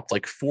school dropped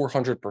like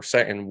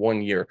 400% in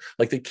 1 year.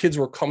 Like the kids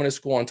were coming to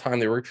school on time.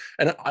 They were,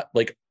 and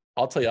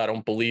I'll tell you, I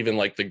don't believe in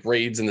like the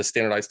grades and the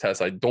standardized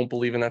tests. I don't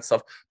believe in that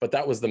stuff, but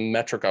that was the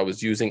metric I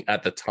was using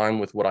at the time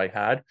with what I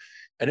had.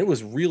 And it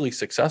was really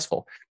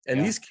successful.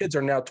 And these kids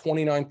are now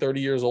 29, 30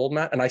 years old,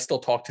 Matt, and I still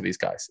talk to these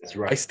guys. That's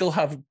right. I still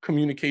have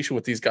communication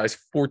with these guys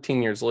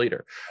 14 years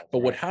later. But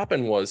what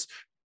happened was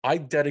I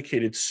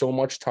dedicated so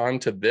much time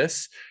to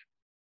this.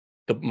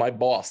 My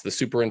boss, the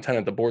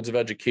superintendent, the boards of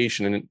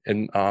education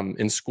and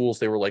in schools,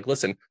 they were like,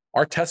 listen,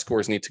 our test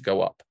scores need to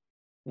go up.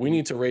 We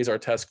need to raise our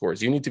test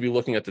scores. You need to be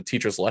looking at the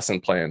teacher's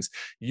lesson plans.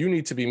 You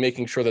need to be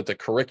making sure that the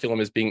curriculum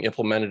is being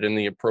implemented in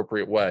the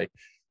appropriate way.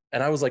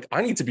 And I was like,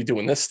 I need to be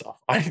doing this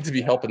stuff. I need to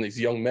be helping these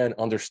young men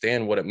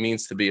understand what it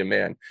means to be a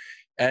man.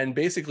 And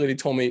basically they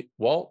told me,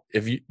 well,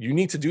 if you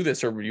need to do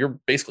this or you're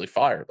basically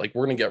fired, like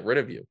we're going to get rid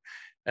of you.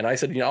 And I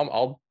said,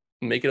 I'll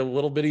make it a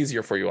little bit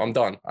easier for you. I'm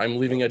done. I'm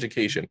leaving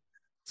education.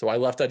 So I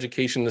left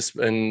education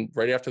and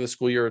right after the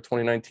school year of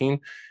 2019,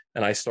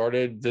 and I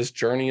started this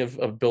journey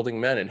of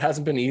building men. It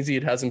hasn't been easy.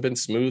 It hasn't been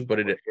smooth, but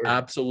it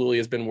absolutely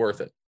has been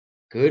worth it.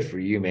 Good for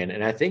you, man.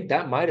 And I think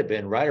that might have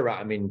been right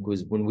around,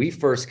 because when we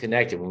first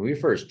connected, when we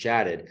first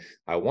chatted,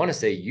 I want to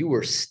say you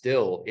were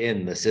still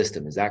in the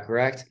system. Is that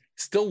correct?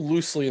 Still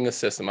loosely in the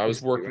system. I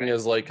was working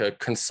as like a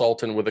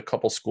consultant with a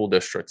couple school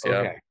districts. Yeah.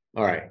 Okay.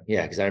 All right.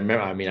 Yeah. Because I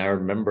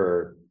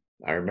remember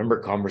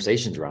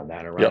conversations around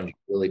that,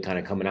 really kind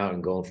of coming out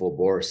and going full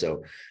bore.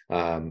 So,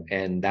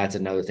 and that's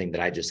another thing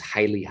that I just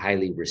highly,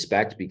 highly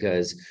respect,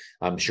 because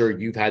I'm sure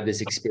you've had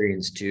this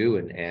experience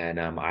too. And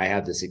I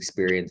have this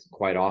experience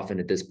quite often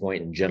at this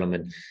point, and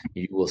gentlemen,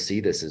 you will see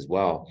this as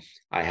well.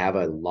 I have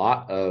a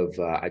lot of,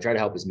 I try to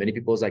help as many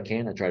people as I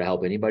can. I try to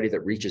help anybody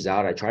that reaches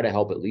out. I try to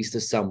help at least to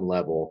some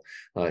level,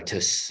 to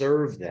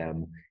serve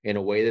them in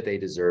a way that they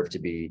deserve to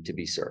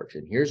be served.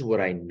 And here's what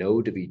I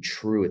know to be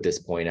true at this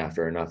point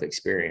after enough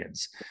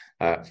experience.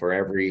 For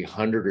every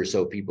 100 or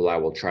so people I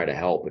will try to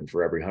help, and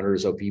for every 100 or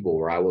so people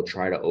where I will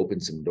try to open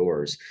some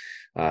doors,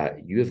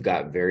 you have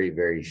got very,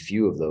 very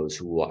few of those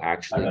who will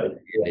actually take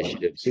the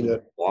initiative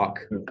to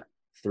walk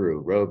through.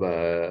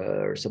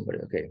 Roba or somebody.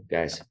 Okay,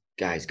 guys,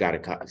 got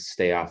to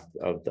stay off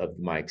of the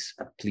mics,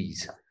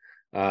 please.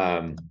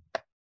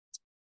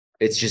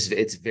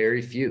 It's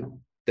very few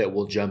that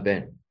will jump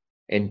in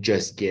and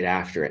just get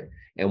after it.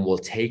 And we'll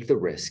take the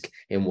risk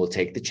and we'll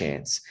take the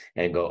chance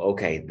and go,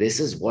 okay,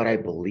 this is what I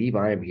believe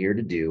I am here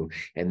to do.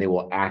 And they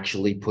will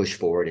actually push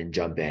forward and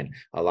jump in.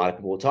 A lot of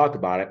people will talk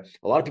about it.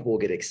 A lot of people will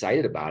get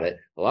excited about it.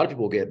 A lot of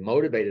people will get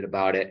motivated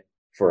about it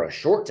for a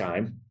short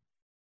time.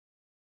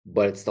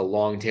 But it's the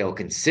long tail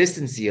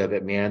consistency of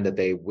it, man, that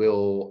they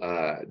will,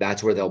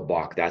 that's where they'll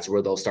balk. That's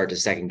where they'll start to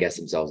second guess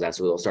themselves. That's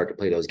where they'll start to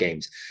play those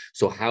games.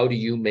 So how do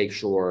you make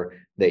sure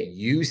that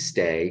you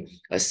stay,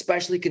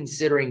 especially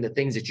considering the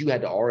things that you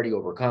had to already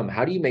overcome?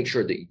 How do you make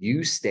sure that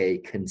you stay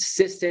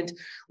consistent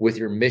with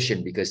your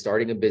mission? Because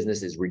starting a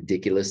business is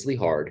ridiculously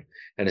hard.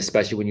 And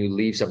especially when you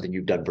leave something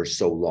you've done for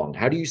so long,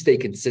 how do you stay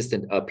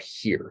consistent up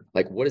here?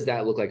 Like, what does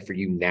that look like for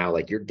you now?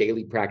 Like your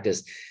daily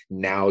practice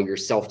now, your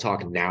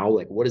self-talk now,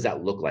 like what does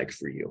that look like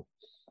for you?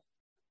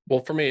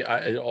 Well, for me,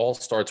 it all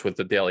starts with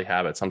the daily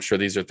habits. I'm sure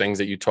these are things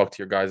that you talk to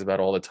your guys about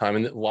all the time.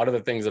 And a lot of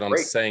the things that I'm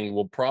saying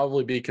will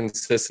probably be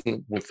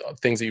consistent with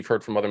things that you've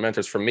heard from other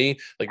mentors. For me,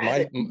 like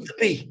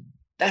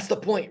that's the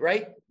point,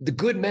 right? The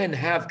good men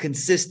have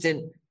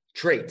consistent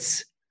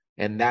traits.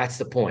 And that's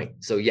the point.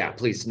 So yeah,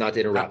 please, not to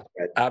interrupt.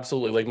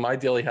 Absolutely. Like my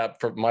daily habit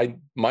for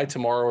my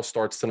tomorrow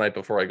starts tonight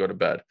before I go to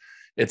bed.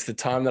 It's the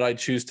time that I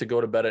choose to go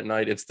to bed at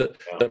night. It's the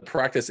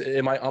practice.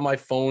 Am I on my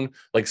phone,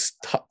 like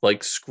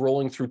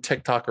scrolling through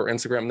TikTok or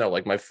Instagram? No,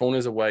 like my phone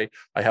is away.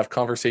 I have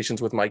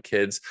conversations with my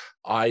kids.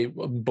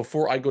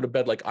 Before I go to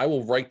bed, like I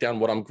will write down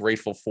what I'm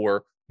grateful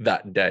for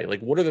that day. Like,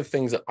 what are the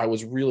things that I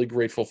was really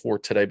grateful for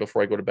today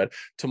before I go to bed?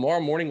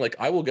 Tomorrow morning, like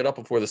I will get up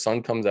before the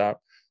sun comes out.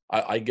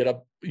 I get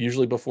up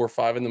usually before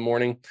 5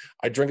 a.m.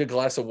 I drink a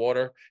glass of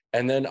water,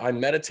 and then I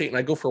meditate and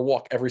I go for a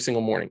walk every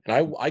single morning.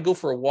 And I go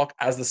for a walk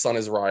as the sun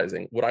is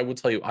rising. What I will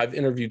tell you, I've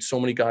interviewed so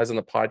many guys on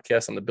the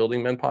podcast, on the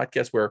Building Men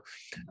podcast, where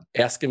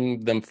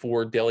asking them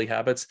for daily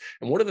habits.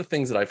 And one of the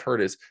things that I've heard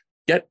is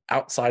get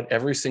outside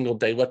every single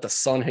day, let the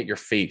sun hit your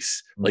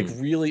face, like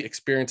really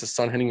experience the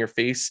sun hitting your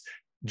face.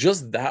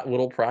 Just that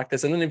little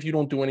practice. And then if you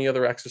don't do any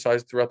other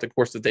exercise throughout the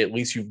course of the day, at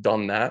least you've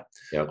done that.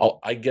 Yep.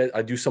 I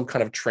do some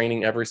kind of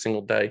training every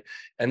single day.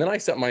 And then I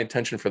set my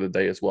intention for the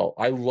day as well.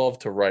 I love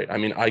to write. I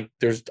mean, I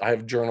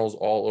have journals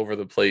all over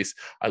the place.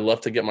 I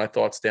love to get my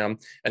thoughts down.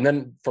 And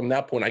then from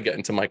that point, I get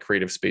into my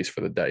creative space for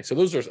the day. So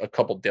those are a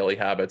couple daily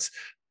habits,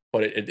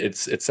 but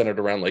it's centered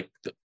around like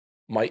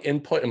my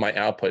input and my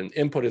output. And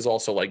input is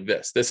also like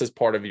this. This is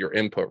part of your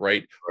input,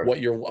 right? Sure.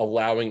 What you're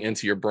allowing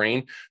into your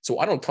brain. So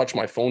I don't touch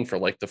my phone for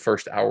like the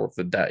first hour of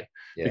the day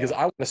because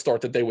I want to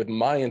start the day with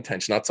my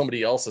intention, not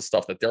somebody else's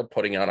stuff that they're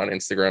putting out on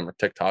Instagram or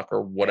TikTok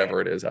or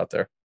whatever it is out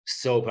there.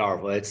 So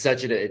powerful. It's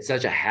such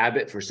a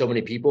habit for so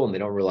many people, and they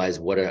don't realize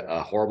what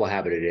a horrible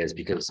habit it is,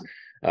 because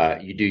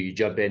you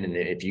jump in, and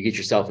if you get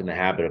yourself in the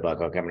habit of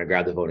like, okay, I'm going to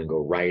grab the phone and go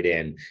right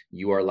in,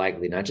 you are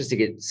likely not just to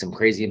get some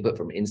crazy input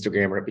from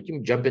Instagram, but you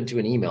can jump into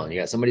an email and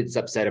you got somebody that's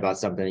upset about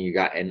something,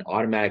 and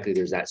automatically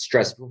there's that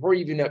stress before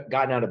you've even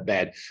gotten out of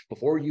bed,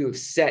 before you have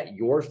set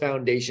your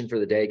foundation for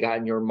the day,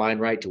 gotten your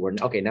mind right to where,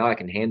 okay, now I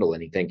can handle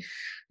anything.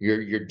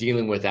 You're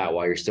dealing with that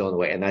while you're still in the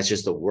way. And that's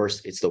just the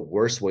worst. It's the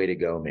worst way to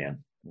go, man.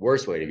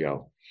 Worst way to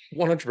go.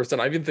 100%.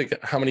 I even think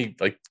how many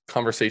like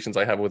conversations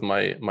I have with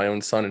my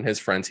own son and his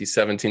friends. He's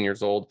 17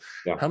 years old.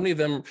 Yeah. How many of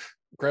them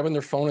grabbing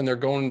their phone and they're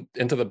going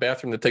into the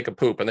bathroom to take a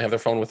poop and they have their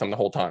phone with them the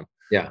whole time?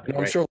 Yeah. And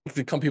I'm sure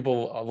some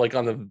people like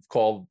on the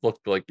call look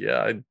like,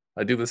 yeah,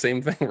 I do the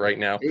same thing right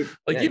now.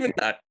 Even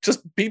that,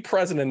 just be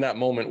present in that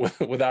moment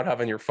without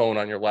having your phone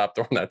on your lap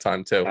during that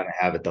time too. Gotta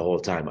have it the whole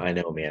time. I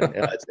know, man.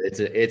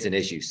 it's an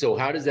issue. So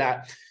how does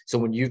that? So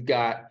when you've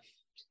got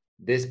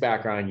this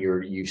background,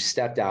 you've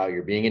stepped out,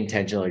 you're being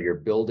intentional, you're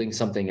building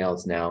something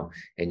else now,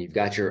 and you've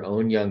got your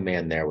own young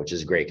man there, which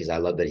is great because I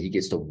love that he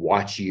gets to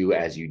watch you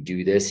as you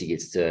do this. He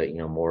gets to,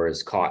 more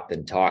is caught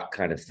than taught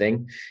kind of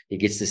thing. He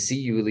gets to see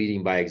you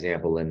leading by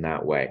example in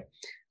that way.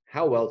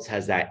 How else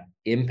has that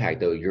impact,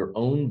 though, your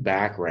own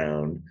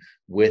background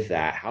with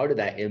that? How did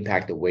that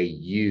impact the way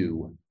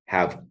you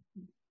have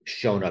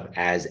shown up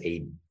as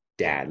a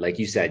dad? Like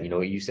you said,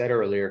 you said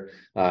earlier,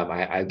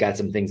 I've got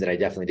some things that I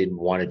definitely didn't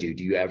want to do.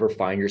 Do you ever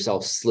find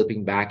yourself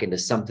slipping back into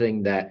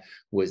something that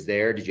was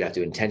there? Did you have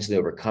to intentionally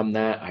overcome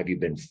that? Have you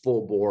been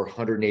full bore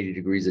 180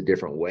 degrees a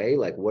different way?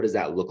 Like, what does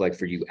that look like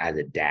for you as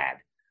a dad?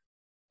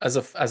 As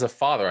a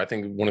father, I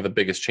think one of the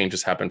biggest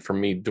changes happened for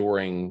me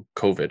during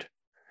COVID.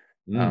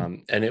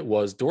 And it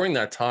was during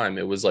that time,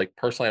 it was like,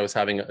 personally, I was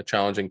having a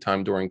challenging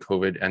time during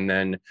COVID. And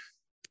then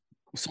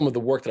some of the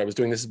work that I was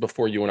doing, this is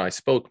before you and I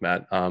spoke,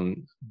 Matt,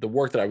 the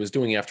work that I was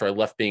doing after I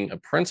left being a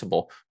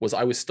principal was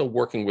I was still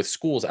working with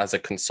schools as a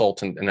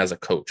consultant and as a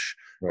coach,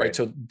 right?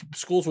 So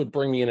schools would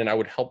bring me in and I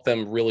would help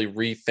them really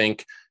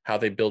rethink how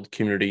they build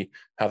community,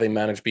 how they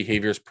manage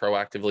behaviors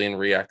proactively and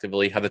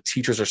reactively, how the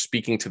teachers are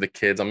speaking to the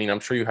kids. I mean, I'm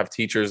sure you've had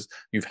teachers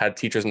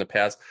in the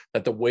past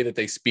that the way that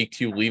they speak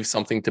to you leaves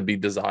something to be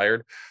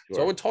desired. Sure.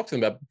 So I would talk to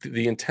them about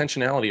the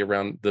intentionality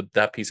around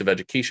that piece of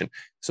education.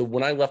 So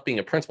when I left being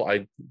a principal,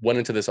 I went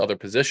into this other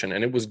position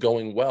and it was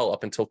going well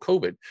up until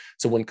COVID.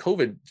 So when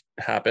COVID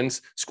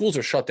happens, schools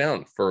are shut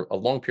down for a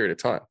long period of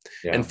time.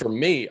 Yeah. And for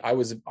me, I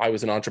was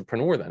an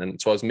entrepreneur then. And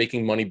so I was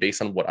making money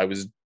based on what I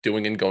was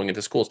doing and going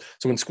into schools.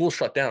 So when schools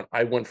shut down,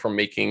 I went from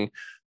making,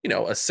 a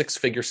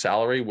 6-figure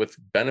salary with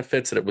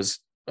benefits that it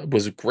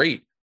was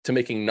great to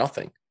making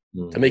nothing,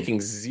 to making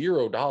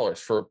 $0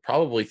 for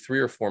probably 3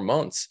 or 4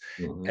 months.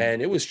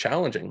 And it was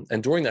challenging.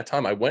 And during that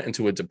time, I went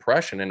into a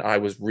depression and I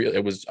was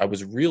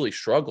really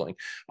struggling.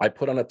 I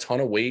put on a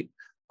ton of weight.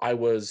 I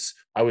was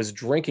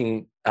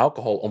drinking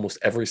alcohol almost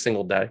every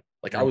single day.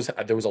 Like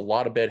there was a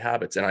lot of bad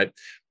habits, and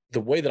the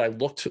way that I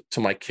looked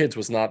to my kids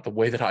was not the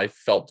way that I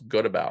felt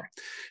good about.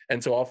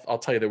 And so I'll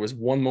tell you, there was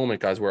one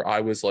moment, guys, where I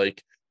was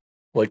like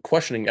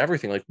questioning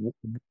everything. Like,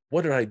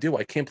 what did I do?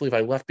 I can't believe I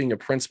left being a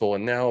principal.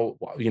 And now,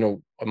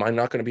 am I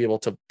not going to be able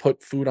to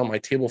put food on my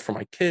table for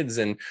my kids?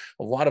 And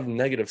a lot of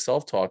negative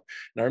self-talk.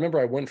 And I remember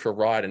I went for a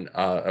ride and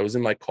I was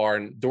in my car,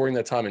 and during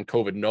that time in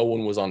COVID, no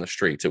one was on the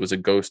streets. It was a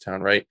ghost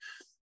town, right?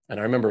 And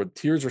I remember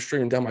tears were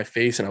streaming down my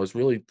face, and I was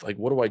really like,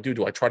 what do I do?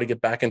 Do I try to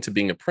get back into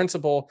being a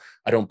principal?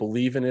 I don't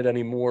believe in it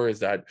anymore. Is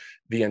that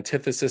the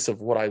antithesis of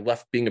what I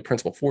left being a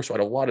principal for? So I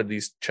had a lot of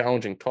these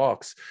challenging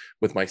talks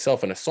with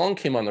myself, and a song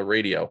came on the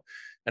radio,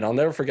 and I'll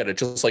never forget it.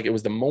 Just like it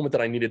was the moment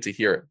that I needed to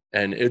hear it.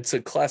 And it's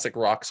a classic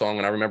rock song.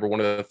 And I remember one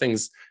of the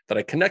things that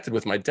I connected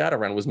with my dad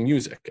around was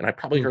music. And I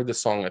probably heard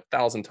this song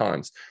 1,000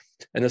 times.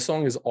 And the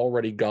song is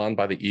Already Gone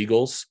by the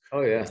Eagles.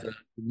 Oh, yeah. It's a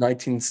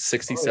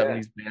 1960s,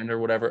 70s band or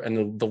whatever.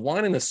 And the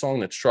line in the song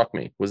that struck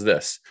me was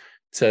this.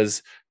 It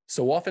says,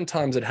 "So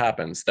oftentimes it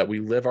happens that we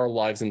live our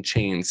lives in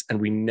chains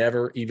and we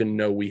never even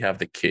know we have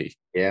the key."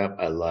 Yeah,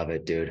 I love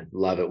it, dude.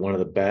 Love it. One of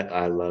the best.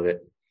 I love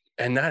it.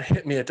 And that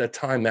hit me at that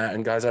time, Matt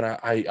and guys. And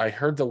I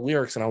heard the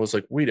lyrics and I was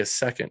like, wait a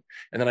second.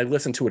 And then I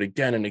listened to it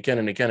again and again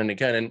and again and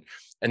again.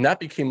 And that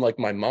became like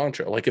my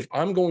mantra. Like, if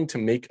I'm going to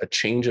make a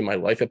change in my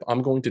life, if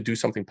I'm going to do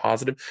something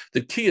positive,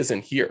 the key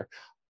isn't here.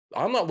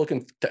 I'm not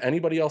looking to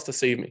anybody else to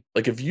save me.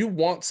 Like, if you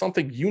want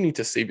something, you need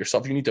to save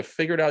yourself. You need to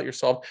figure it out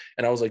yourself.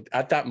 And I was like,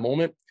 at that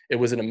moment, it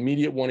was an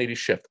immediate 180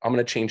 shift. I'm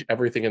going to change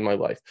everything in my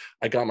life.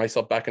 I got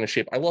myself back into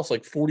shape. I lost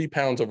like 40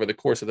 pounds over the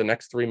course of the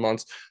next 3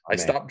 months. I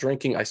stopped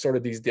drinking. I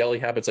started these daily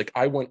habits. Like,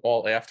 I went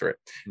all after it.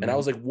 And I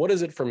was like, what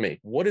is it for me?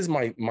 What is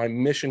my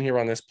mission here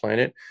on this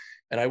planet?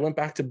 And I went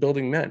back to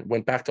building men,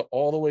 went back to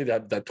all the way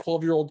that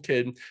 12-year-old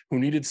kid who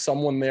needed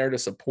someone there to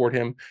support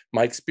him.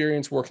 My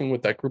experience working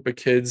with that group of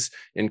kids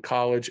in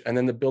college, and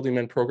then the Building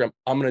Men program.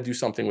 I'm going to do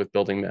something with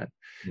Building Men.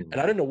 And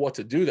I didn't know what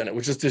to do then. It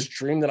was just this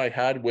dream that I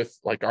had with,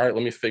 like, all right,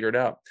 let me figure it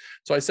out.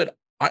 So I said,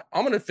 I'm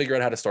going to figure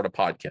out how to start a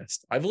podcast.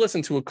 I've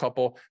listened to a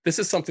couple. This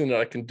is something that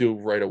I can do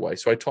right away.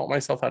 So I taught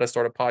myself how to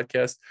start a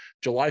podcast.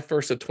 July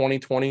 1st of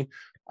 2020,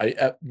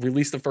 I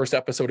released the first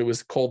episode. It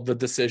was called The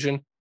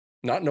Decision.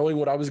 Not knowing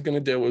what I was going to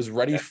do. It was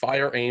ready,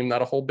 fire, aim,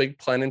 not a whole big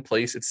plan in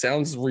place. It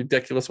sounds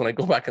ridiculous when I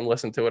go back and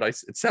listen to it.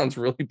 It sounds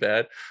really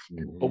bad.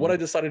 But what I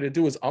decided to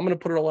do is I'm going to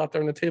put it all out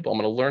there on the table. I'm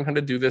going to learn how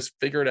to do this,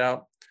 figure it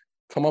out,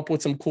 come up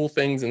with some cool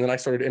things. And then I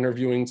started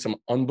interviewing some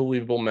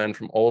unbelievable men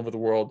from all over the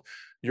world.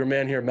 Your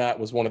man here, Matt,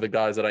 was one of the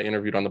guys that I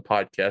interviewed on the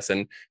podcast.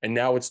 And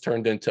now it's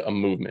turned into a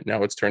movement.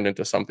 Now it's turned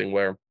into something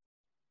where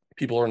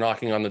people are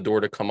knocking on the door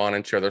to come on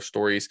and share their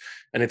stories.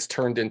 And it's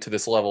turned into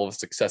this level of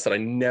success that I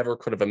never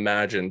could have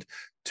imagined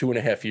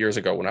 2.5 years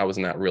ago when I was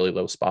in that really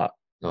low spot.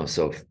 I'm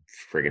so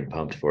friggin'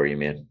 pumped for you,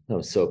 man.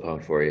 I'm so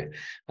pumped for you.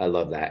 I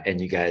love that.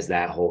 And you guys,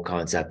 that whole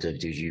concept of,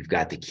 dude, you've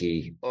got the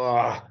key.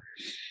 Oh,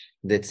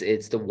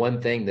 it's the one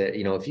thing that,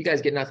 if you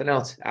guys get nothing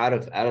else out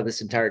of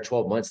this entire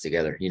 12 months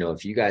together,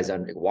 if you guys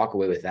walk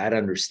away with that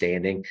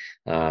understanding,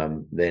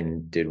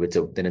 then dude,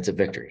 it's a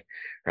victory,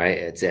 right?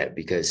 It's it,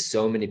 because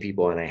so many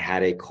people, and I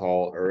had a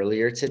call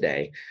earlier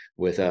today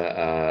with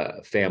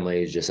a family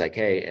who's just like,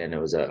 hey, and it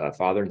was a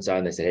father and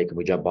son. They said, hey, can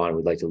we jump on?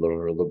 We'd like to learn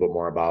a little bit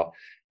more about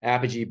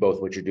Apogee,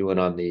 both what you're doing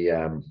on the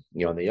on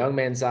the young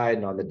man side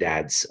and on the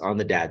dad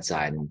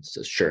side. And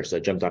so sure. So I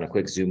jumped on a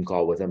quick Zoom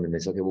call with them, and they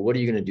said, okay, well, what are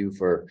you going to do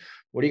for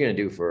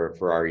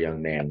our young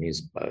man?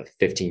 He's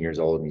 15 years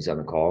old and he's on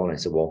the call. And I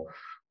said, well,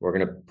 we're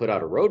going to put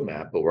out a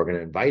roadmap, but we're going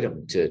to invite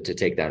him to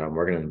take that on.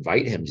 We're going to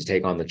invite him to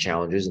take on the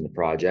challenges and the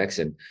projects.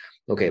 And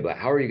okay, but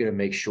how are you going to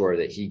make sure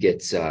that he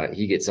gets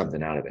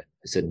something out of it?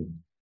 I said,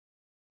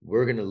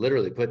 we're going to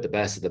literally put the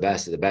best of the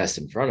best of the best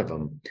in front of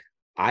him.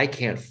 I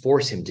can't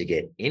force him to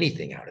get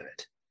anything out of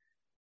it.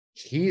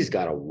 He's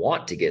got to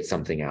want to get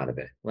something out of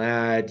it.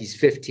 Well, he's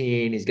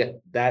 15. He's got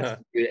that.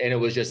 And it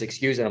was just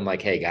excuse. And I'm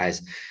like, hey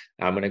guys,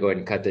 I'm going to go ahead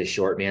and cut this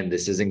short, man.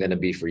 This isn't going to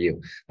be for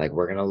you. Like,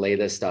 we're going to lay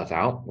this stuff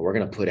out. We're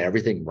going to put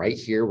everything right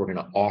here. We're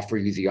going to offer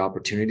you the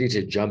opportunity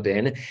to jump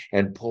in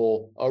and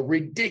pull a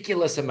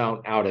ridiculous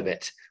amount out of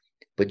it.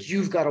 But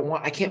you've got to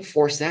want, I can't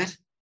force that.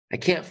 I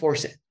can't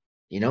force it.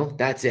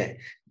 That's it.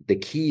 The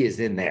key is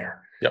in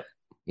there.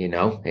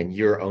 And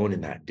you're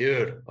owning that,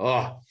 dude.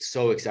 Oh,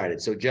 so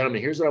excited. So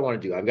gentlemen, here's what I want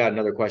to do. I've got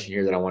another question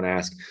here that I want to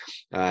ask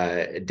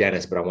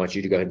Dennis, but I want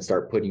you to go ahead and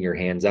start putting your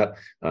hands up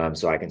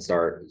so I can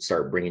start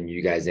bringing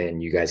you guys in.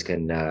 You guys are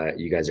going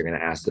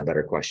to ask the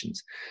better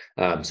questions.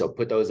 So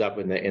put those up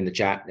in the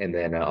chat, and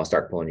then I'll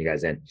start pulling you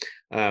guys in.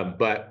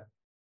 But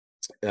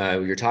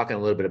you're talking a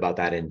little bit about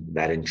that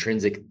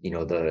intrinsic,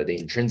 the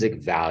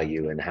intrinsic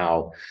value, and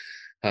how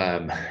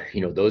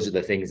those are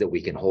the things that we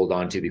can hold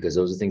on to, because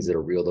those are things that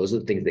are real. Those are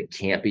the things that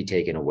can't be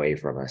taken away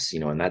from us,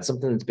 and that's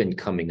something that's been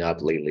coming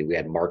up lately. We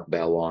had Mark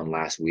Bell on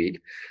last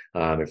week.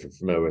 If you're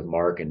familiar with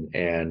Mark and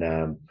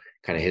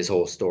kind of his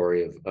whole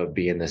story of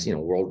being this,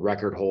 world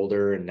record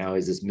holder, and now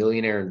he's this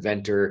millionaire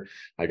inventor.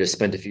 I just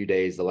spent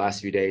the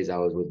last few days, I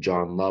was with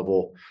John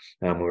Lovell.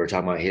 We were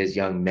talking about his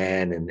young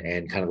men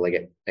and kind of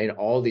like, and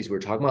all these, we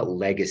were talking about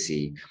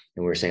legacy,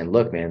 and we were saying,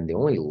 look, man, the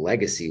only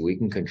legacy we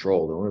can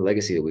control, the only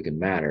legacy that we can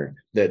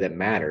that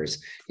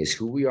matters is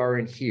who we are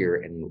in here.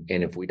 And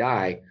if we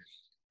die,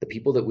 the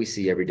people that we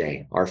see every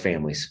day, our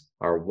families,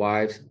 our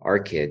wives, our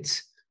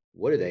kids,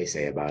 what do they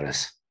say about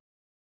us?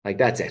 Like,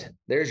 that's it.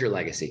 There's your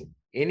legacy.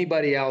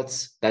 Anybody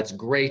else, that's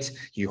great.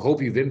 You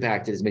hope you've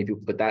impacted as many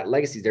people, but that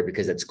legacy is there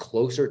because it's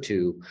closer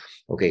to,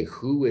 okay,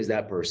 who is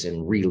that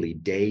person really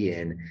day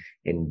in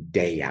and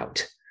day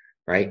out,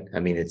 right? I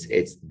mean,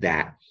 it's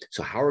that.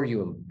 So how are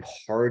you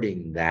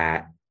imparting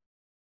that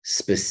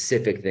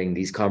specific thing,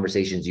 these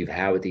conversations you've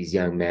had with these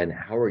young men?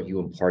 How are you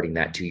imparting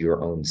that to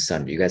your own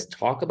son? Do you guys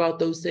talk about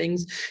those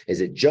things?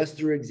 Is it just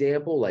through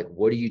example? Like,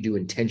 what do you do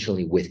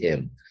intentionally with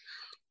him?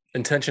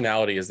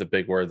 Intentionality is the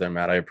big word there,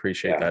 Matt. I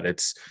appreciate that.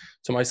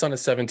 So my son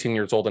is 17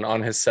 years old, and on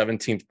his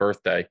 17th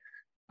birthday,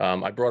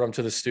 I brought him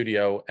to the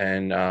studio,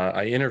 and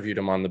I interviewed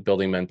him on the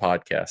Building Men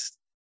podcast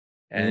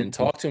and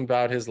talked to him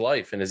about his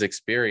life and his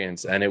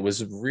experience. And it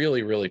was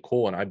really, really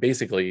cool. And I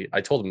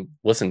told him,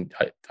 listen,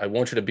 I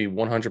want you to be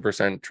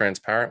 100%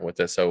 transparent with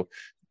this. So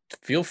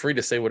feel free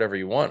to say whatever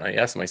you want. I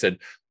asked him, I said,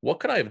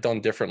 what could I have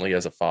done differently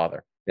as a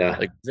father? Yeah.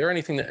 Like, is there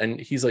anything that, and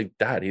he's like,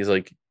 Dad, he's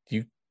like,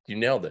 you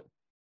nailed it.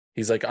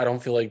 He's like, I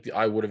don't feel like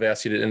I would have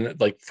asked you to,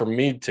 and like, for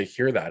me to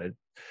hear that, it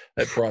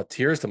brought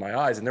tears to my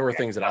eyes. And there were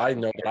things that I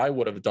know that I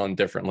would have done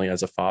differently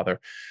as a father.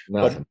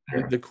 But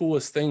the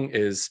coolest thing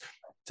is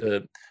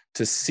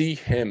to see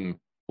him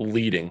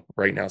leading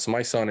right now. So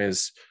my son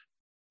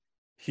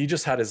he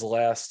just had his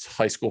last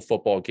high school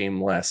football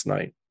game last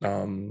night.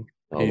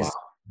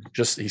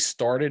 He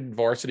started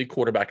varsity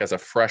quarterback as a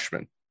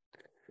freshman.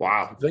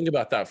 Wow. Think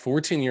about that,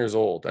 14 years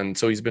old. And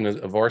so he's been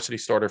a varsity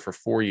starter for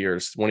 4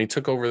 years. When he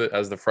took over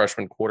as the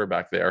freshman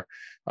quarterback there,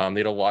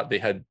 they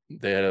had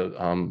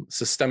a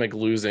systemic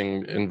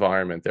losing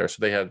environment there. So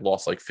they had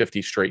lost like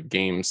 50 straight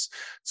games.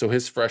 So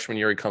his freshman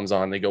year, he comes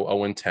on, they go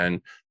 0-10,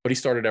 but he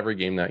started every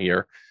game that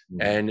year.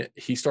 And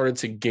he started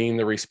to gain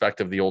the respect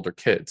of the older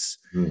kids.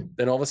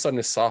 Then all of a sudden,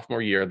 his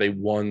sophomore year, they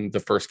won the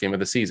first game of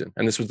the season.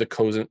 And this was the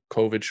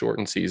COVID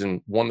shortened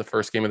season, won the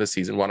first game of the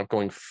season, wound up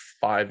going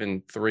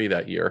 5-3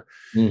 that year.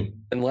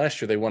 And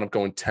last year, they wound up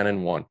going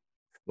 10-1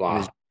 in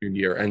his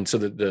year. And so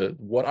the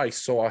what I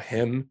saw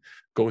him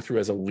go through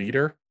as a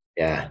leader,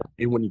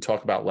 when you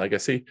talk about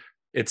legacy,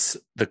 it's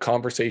the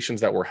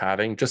conversations that we're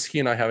having, just he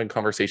and I having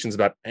conversations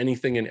about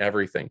anything and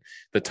everything,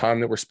 the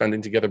time that we're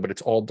spending together, but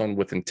it's all done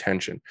with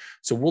intention.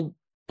 So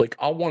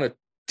I'll want to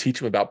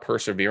teach him about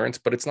perseverance,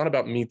 but it's not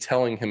about me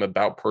telling him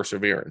about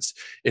perseverance.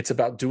 It's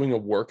about doing a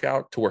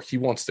workout to where he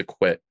wants to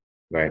quit.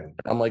 Right.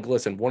 I'm like,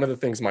 listen, one of the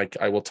things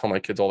I will tell my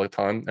kids all the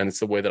time, and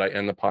it's the way that I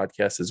end the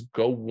podcast, is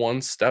go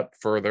one step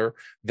further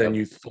than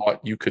you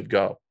thought you could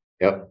go.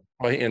 Yep.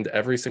 I end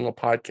every single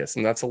podcast.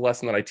 And that's a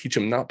lesson that I teach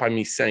him, not by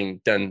me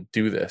saying, Den,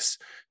 do this.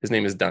 His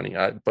name is Denny.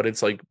 But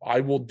it's like, I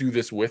will do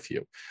this with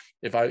you.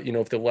 If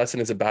the lesson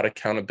is about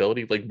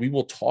accountability, like, we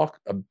will talk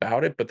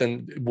about it, but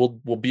then we'll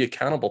be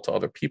accountable to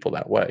other people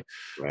that way.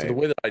 Right. So the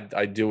way that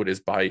I do it is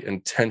by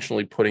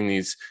intentionally putting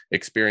these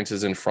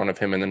experiences in front of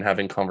him and then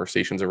having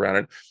conversations around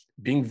it,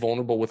 being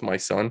vulnerable with my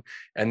son.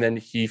 And then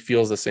he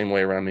feels the same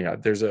way around me. I'm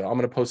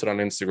going to post it on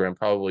Instagram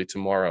probably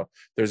tomorrow.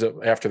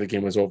 After the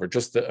game was over,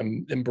 just the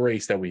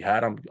embrace that we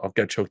had. I'll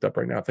get choked up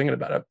right now thinking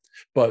about it.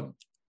 But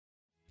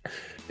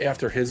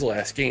after his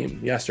last game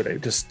yesterday,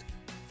 just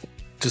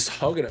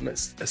hugging him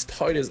as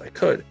tight as I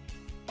could.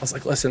 I was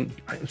like, listen,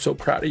 I'm so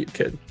proud of you,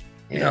 kid.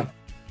 Yeah.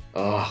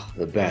 Oh,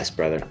 the best,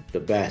 brother. The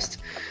best.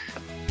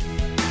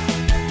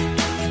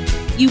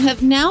 You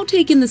have now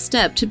taken the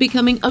step to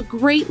becoming a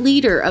great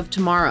leader of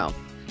tomorrow.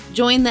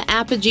 Join the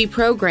Apogee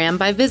program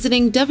by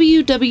visiting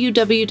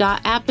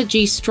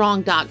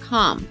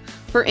www.apogeestrong.com.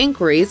 For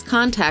inquiries,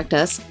 contact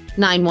us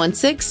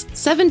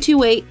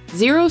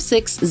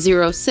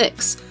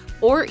 916-728-0606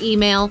 or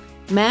email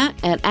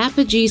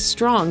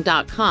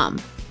matt@apogeestrong.com.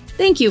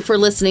 Thank you for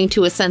listening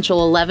to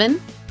Essential 11,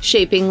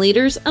 Shaping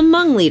Leaders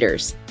Among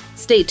Leaders.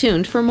 Stay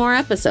tuned for more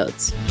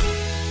episodes.